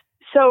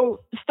 So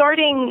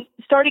starting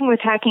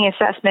with hacking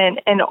assessment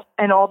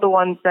and all the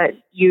ones that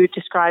you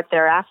described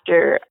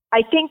thereafter,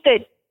 I think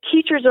that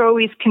teachers are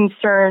always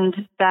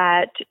concerned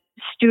that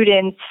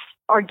students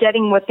are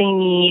getting what they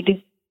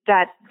need,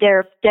 that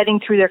they're getting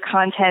through their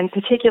content,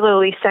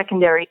 particularly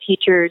secondary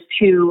teachers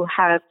who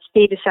have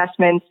state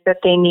assessments that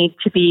they need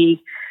to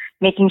be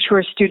making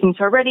sure students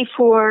are ready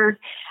for,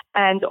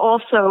 and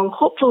also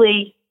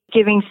hopefully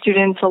giving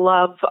students a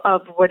love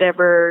of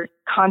whatever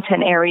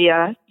content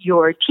area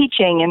you're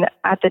teaching. And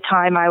at the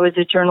time, I was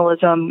a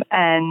journalism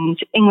and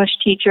English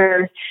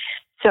teacher.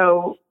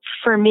 So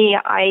for me,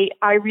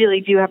 I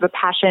really do have a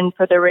passion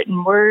for the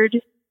written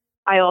word.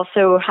 I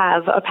also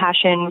have a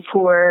passion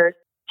for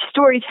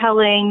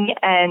storytelling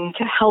and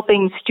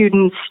helping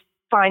students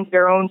find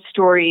their own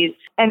stories.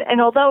 And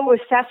although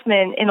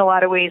assessment, in a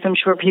lot of ways, I'm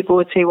sure people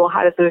would say, well,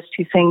 how do those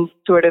two things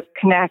sort of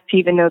connect,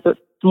 even though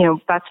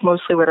that's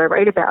mostly what I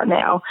write about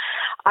now.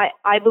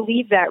 I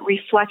believe that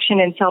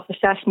reflection and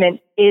self-assessment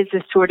is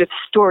a sort of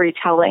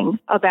storytelling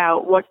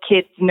about what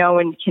kids know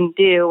and can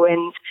do.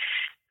 And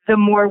the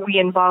more we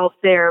involve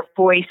their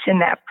voice in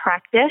that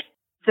practice,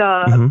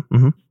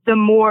 the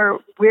more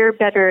we're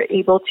better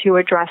able to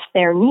address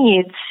their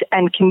needs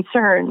and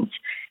concerns.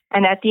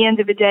 And at the end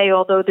of the day,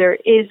 although there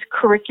is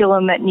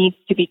curriculum that needs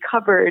to be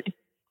covered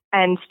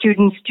and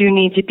students do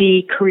need to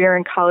be career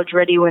and college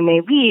ready when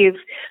they leave,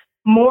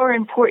 more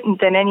important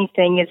than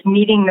anything is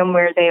meeting them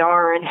where they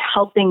are and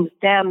helping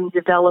them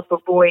develop a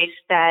voice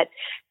that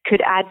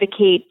could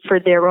advocate for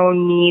their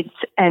own needs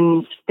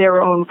and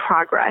their own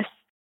progress.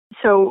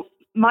 So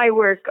my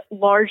work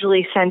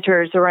largely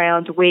centers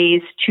around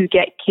ways to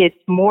get kids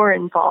more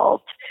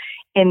involved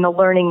in the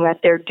learning that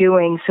they're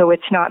doing, so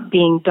it's not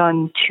being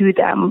done to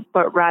them,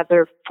 but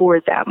rather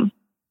for them.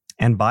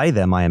 And by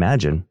them, I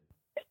imagine.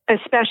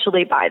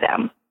 Especially by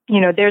them.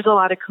 There's a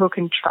lot of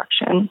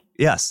co-construction.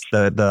 Yes,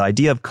 the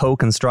idea of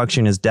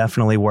co-construction is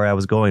definitely where I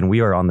was going. We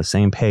are on the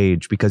same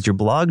page because your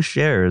blog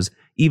shares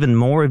even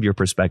more of your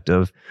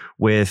perspective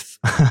with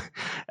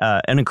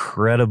an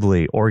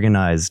incredibly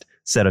organized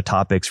set of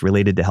topics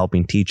related to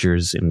helping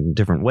teachers in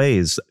different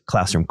ways: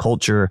 classroom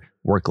culture,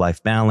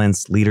 work-life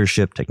balance,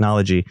 leadership,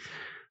 technology,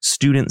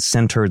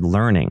 student-centered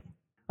learning.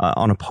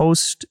 On a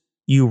post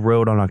you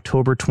wrote on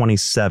October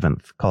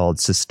 27th called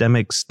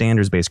Systemic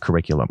Standards-Based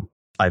Curriculum,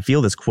 I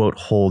feel this quote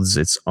holds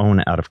its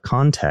own out of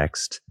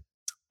context.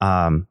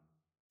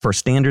 For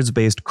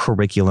standards-based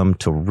curriculum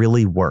to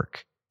really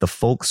work, the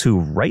folks who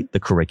write the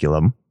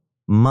curriculum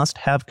must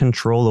have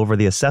control over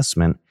the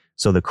assessment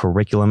so the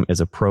curriculum is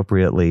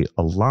appropriately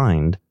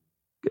aligned.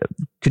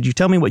 Could you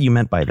tell me what you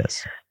meant by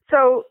this?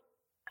 So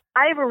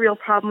I have a real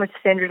problem with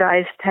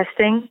standardized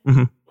testing,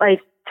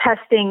 like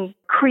testing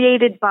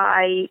created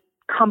by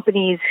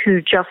companies who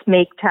just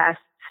make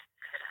tests.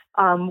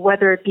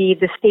 Whether it be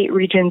the state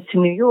regents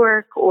in New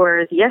York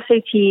or the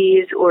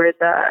SATs or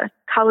the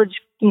college,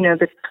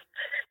 the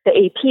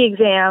AP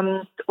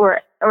exams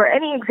or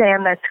any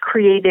exam that's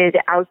created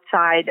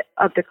outside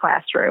of the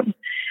classroom.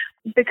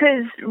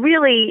 Because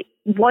really,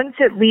 once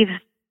it leaves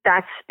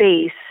that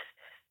space,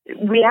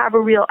 we have a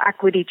real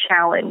equity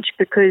challenge,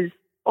 because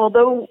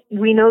although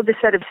we know the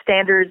set of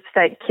standards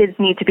that kids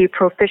need to be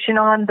proficient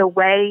on,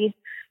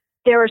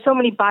 there are so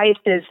many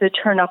biases that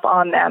turn up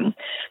on them.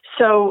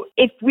 So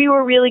if we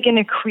were really going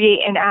to create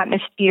an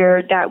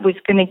atmosphere that was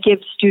going to give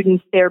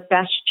students their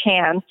best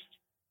chance,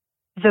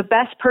 the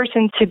best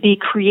person to be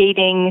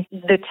creating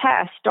the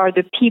test are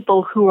the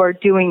people who are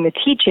doing the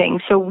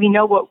teaching. So we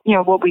know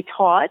what we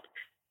taught.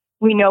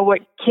 We know what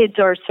kids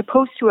are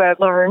supposed to have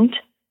learned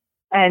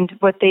and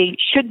what they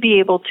should be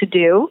able to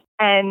do.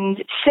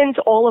 And since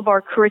all of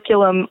our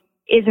curriculum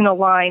isn't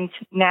aligned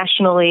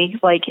nationally,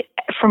 like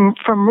from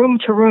room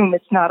to room,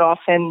 it's not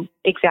often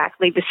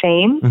exactly the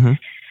same.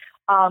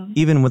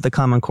 Even with the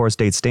Common Core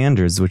state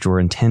standards, which were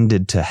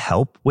intended to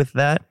help with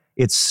that,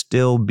 it's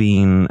still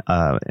being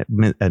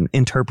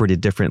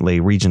interpreted differently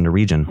region to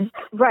region.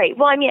 Right.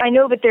 Well, I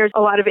know that there's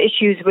a lot of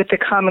issues with the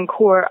Common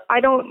Core. I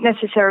don't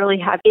necessarily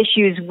have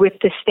issues with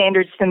the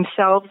standards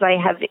themselves. I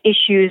have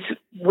issues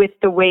with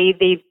the way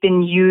they've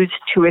been used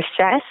to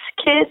assess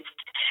kids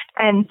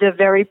and the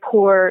very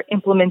poor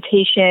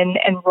implementation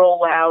and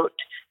rollout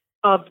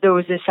of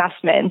those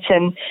assessments,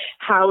 and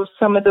how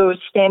some of those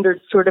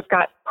standards sort of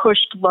got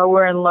pushed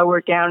lower and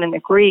lower down in the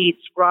grades,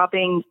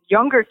 robbing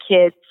younger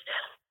kids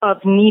of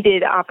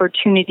needed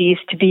opportunities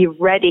to be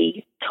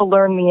ready to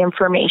learn the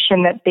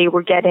information that they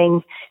were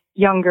getting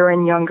younger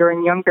and younger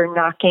and younger,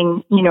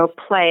 knocking,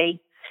 play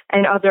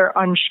and other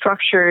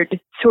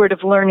unstructured sort of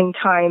learning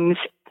times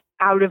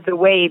out of the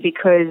way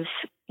because,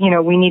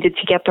 we needed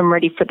to get them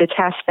ready for the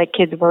test that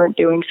kids weren't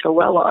doing so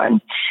well on.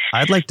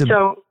 I'd like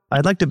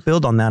to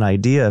build on that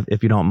idea,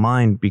 if you don't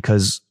mind,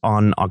 because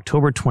on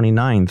October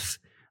 29th,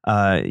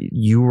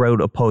 you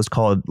wrote a post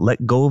called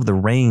 "Let Go of the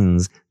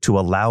Reins to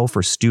Allow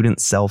for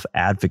Student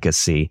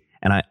Self-Advocacy."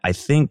 And I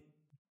think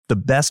the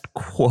best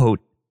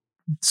quote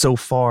so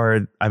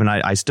far,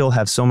 I still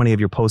have so many of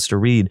your posts to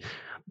read.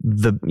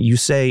 You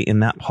say in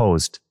that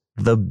post,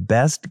 "The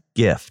best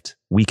gift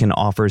we can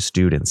offer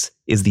students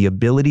is the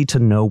ability to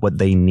know what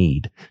they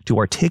need, to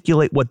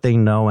articulate what they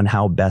know and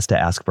how best to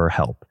ask for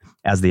help.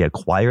 As they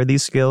acquire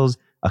these skills,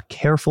 a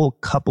careful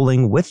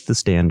coupling with the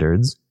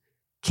standards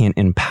can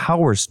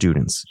empower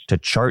students to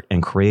chart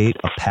and create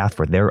a path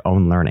for their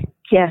own learning.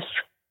 Yes.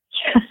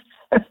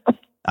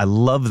 I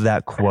love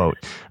that quote.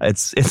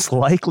 It's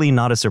likely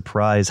not a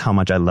surprise how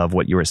much I love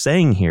what you were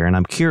saying here. And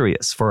I'm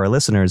curious, for our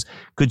listeners,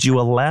 could you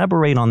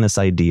elaborate on this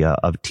idea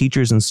of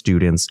teachers and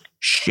students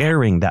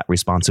sharing that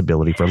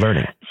responsibility for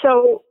learning?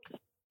 So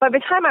by the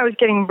time I was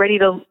getting ready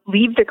to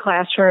leave the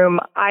classroom,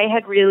 I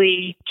had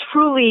really,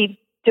 truly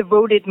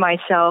devoted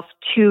myself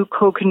to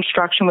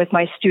co-construction with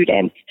my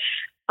students.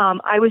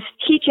 I was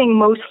teaching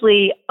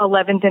mostly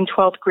 11th and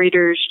 12th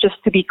graders, just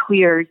to be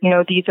clear.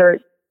 These are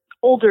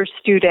older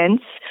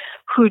students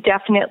who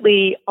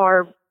definitely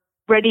are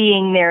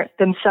readying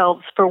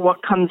themselves for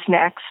what comes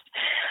next.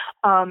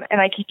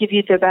 And I could give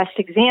you the best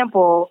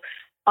example.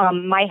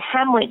 My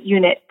Hamlet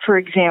unit, for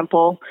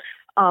example,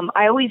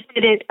 I always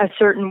did it a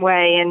certain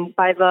way. And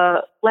by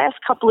the last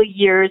couple of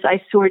years,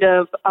 I sort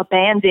of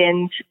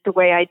abandoned the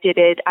way I did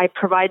it. I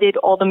provided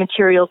all the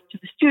materials to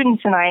the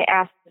students and I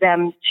asked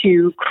them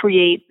to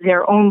create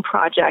their own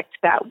project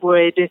that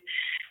would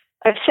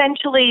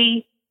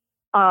essentially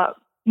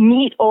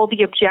meet all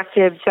the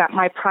objectives that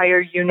my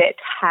prior unit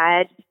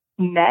had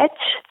met,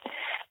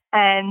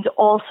 and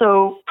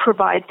also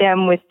provide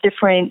them with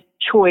different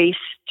choice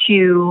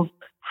to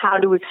how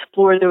to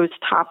explore those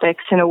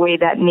topics in a way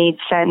that made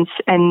sense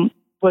and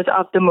was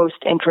of the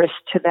most interest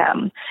to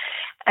them.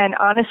 And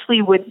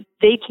honestly, what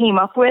they came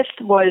up with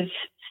was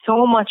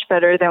so much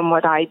better than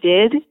what I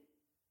did.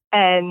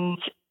 And,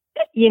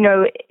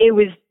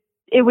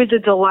 it was a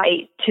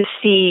delight to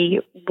see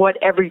what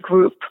every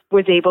group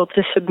was able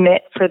to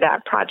submit for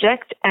that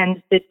project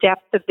and the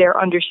depth of their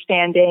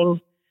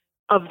understanding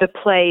of the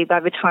play by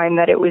the time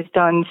that it was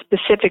done,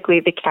 specifically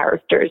the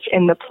characters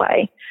in the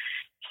play.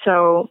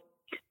 So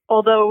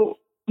although,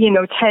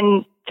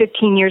 10,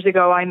 15 years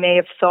ago, I may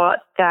have thought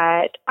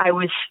that I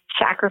was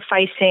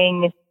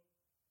sacrificing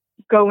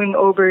going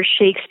over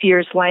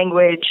Shakespeare's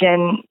language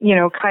and,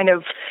 kind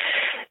of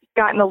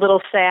gotten a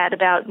little sad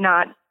about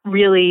not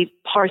really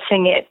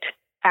parsing it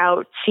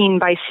out scene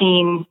by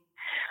scene.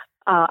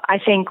 I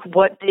think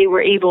what they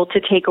were able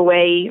to take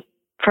away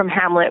from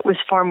Hamlet was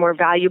far more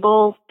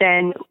valuable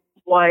than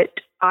what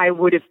I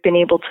would have been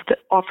able to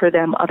offer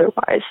them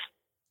otherwise.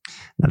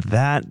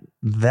 Now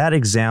that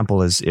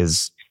example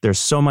is there's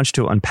so much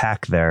to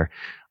unpack there.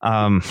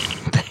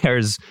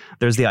 There's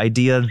the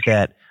idea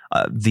that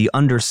the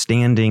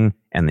understanding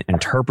and the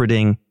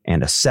interpreting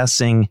and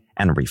assessing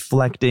and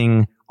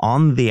reflecting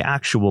on the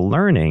actual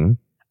learning,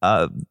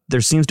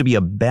 there seems to be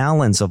a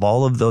balance of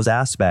all of those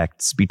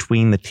aspects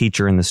between the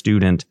teacher and the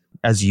student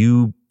as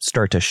you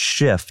start to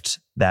shift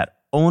that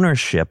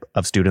ownership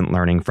of student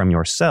learning from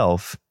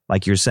yourself.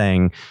 Like you're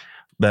saying,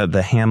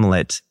 the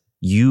Hamlet,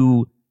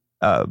 you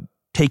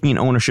taking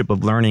ownership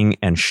of learning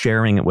and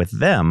sharing it with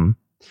them,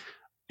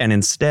 and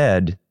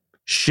instead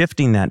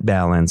shifting that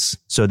balance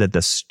so that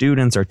the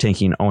students are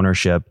taking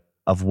ownership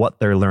of what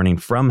they're learning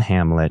from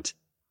Hamlet.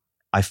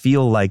 I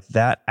feel like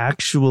that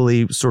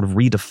actually sort of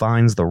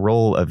redefines the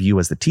role of you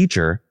as the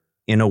teacher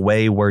in a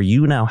way where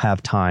you now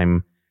have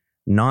time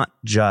not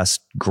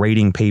just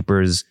grading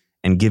papers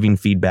and giving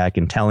feedback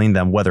and telling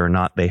them whether or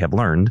not they have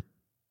learned,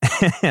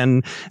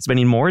 and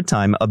spending more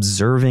time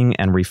observing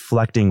and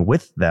reflecting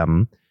with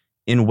them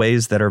in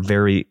ways that are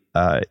very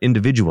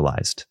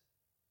individualized.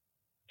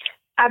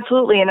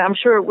 Absolutely. And I'm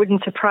sure it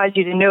wouldn't surprise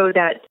you to know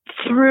that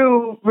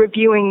through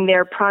reviewing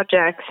their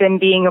projects and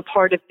being a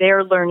part of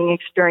their learning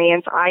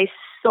experience, I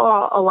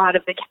saw a lot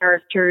of the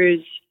characters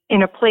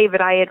in a play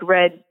that I had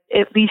read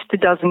at least a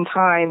dozen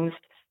times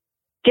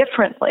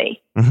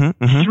differently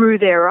through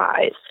their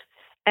eyes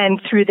and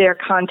through their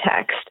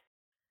context.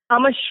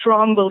 I'm a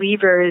strong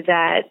believer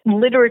that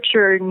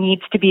literature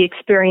needs to be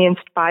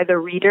experienced by the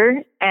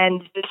reader,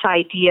 and this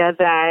idea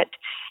that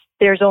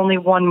there's only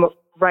one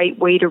right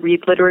way to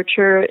read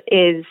literature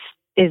is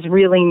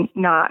really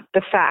not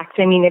the fact.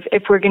 I mean,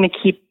 if we're going to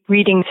keep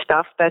reading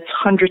stuff that's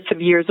hundreds of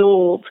years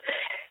old,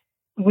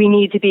 we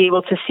need to be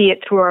able to see it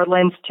through our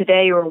lens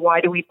today, or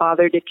why do we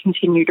bother to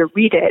continue to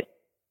read it?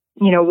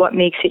 What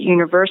makes it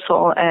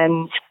universal?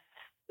 And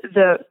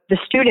the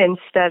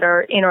students that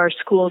are in our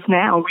schools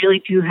now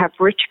really do have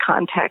rich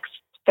context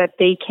that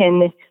they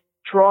can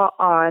draw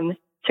on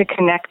to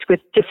connect with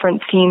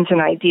different themes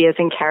and ideas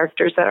and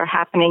characters that are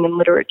happening in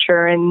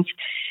literature. And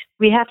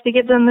we have to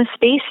give them the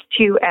space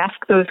to ask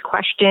those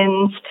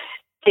questions,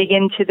 dig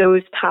into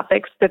those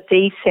topics that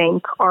they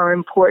think are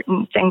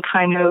important, and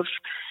kind of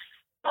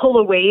pull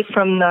away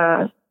from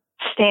the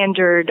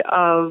standard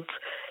of,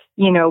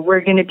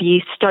 we're going to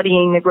be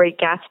studying The Great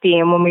Gatsby,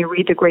 and when we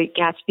read The Great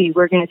Gatsby,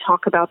 we're going to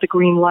talk about the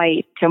green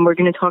light, and we're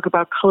going to talk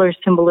about color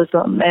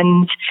symbolism,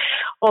 and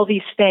all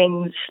these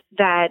things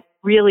that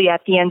really,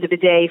 at the end of the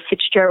day,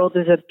 Fitzgerald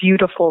is a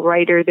beautiful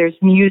writer. There's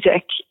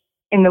music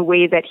in the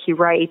way that he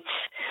writes.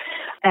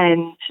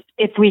 And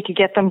if we could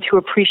get them to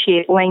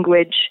appreciate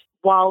language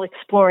while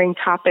exploring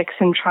topics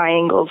and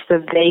triangles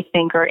that they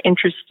think are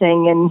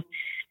interesting, and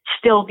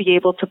still be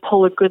able to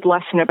pull a good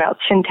lesson about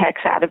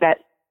syntax out of it,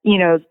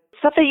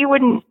 stuff that you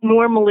wouldn't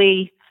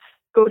normally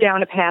go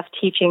down a path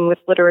teaching with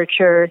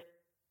literature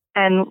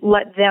and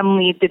let them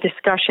lead the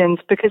discussions,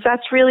 because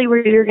that's really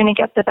where you're going to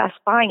get the best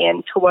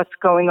buy-in to what's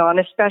going on,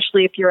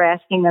 especially if you're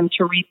asking them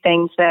to read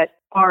things that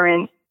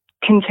aren't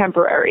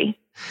contemporary.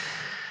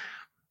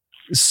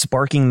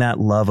 Sparking that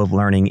love of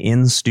learning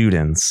in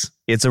students,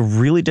 it's a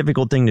really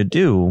difficult thing to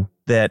do.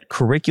 That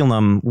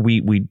curriculum,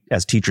 we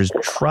as teachers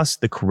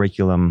trust the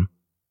curriculum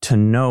to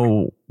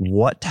know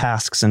what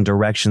tasks and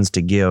directions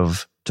to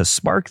give to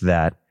spark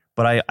that.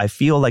 But I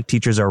feel like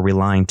teachers are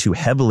relying too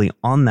heavily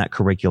on that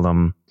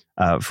curriculum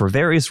for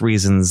various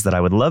reasons that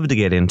I would love to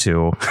get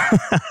into.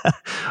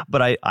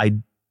 But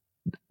I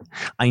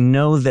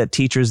know that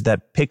teachers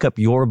that pick up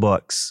your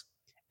books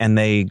and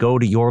they go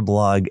to your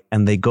blog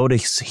and they go to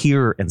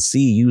hear and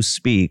see you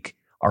speak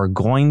are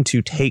going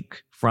to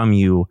take from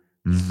you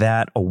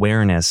that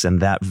awareness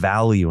and that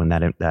value and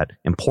that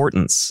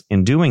importance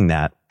in doing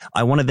that.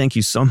 I want to thank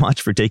you so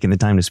much for taking the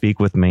time to speak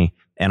with me.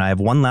 And I have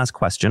one last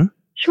question.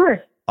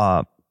 Sure.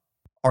 Are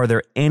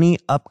there any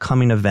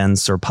upcoming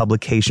events or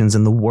publications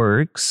in the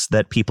works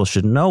that people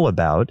should know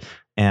about?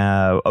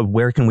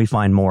 Where can we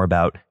find more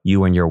about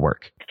you and your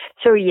work?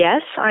 So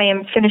yes, I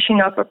am finishing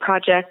up a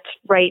project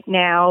right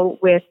now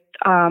with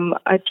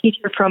a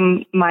teacher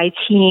from my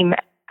team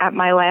at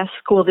my last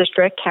school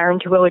district, Karen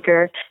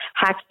Terwilliger,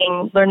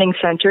 hacking learning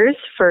centers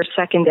for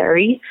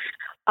secondary.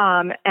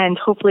 And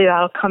hopefully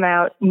that'll come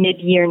out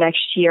mid-year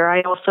next year.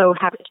 I also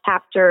have a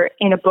chapter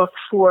in a book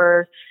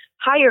for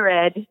higher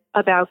ed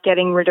about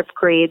getting rid of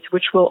grades,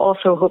 which will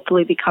also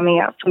hopefully be coming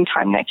out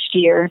sometime next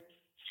year.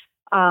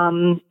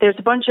 There's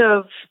a bunch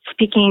of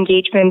speaking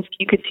engagements.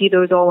 You could see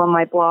those all on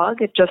my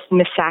blog at just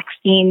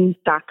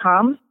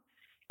misssackstein.com.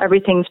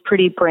 Everything's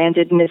pretty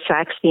branded Miss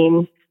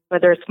Sackstein,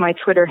 whether it's my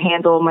Twitter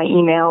handle, my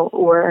email,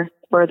 or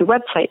the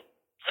website.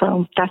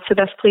 So that's the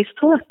best place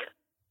to look.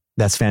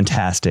 That's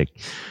fantastic.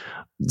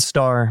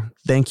 Star,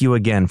 thank you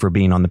again for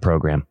being on the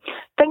program.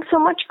 Thanks so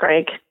much,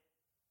 Greg.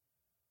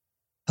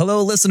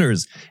 Hello,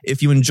 listeners.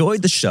 If you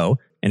enjoyed the show,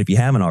 and if you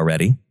haven't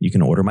already, you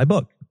can order my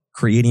book,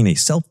 Creating a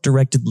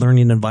Self-Directed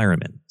Learning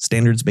Environment,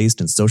 Standards-Based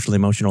and Social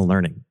Emotional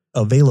Learning,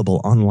 available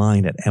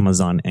online at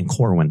Amazon and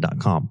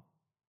Corwin.com.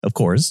 Of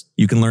course,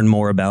 you can learn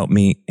more about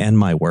me and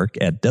my work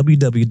at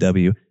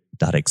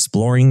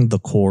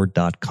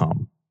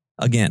www.exploringthecore.com.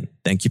 Again,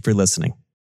 thank you for listening.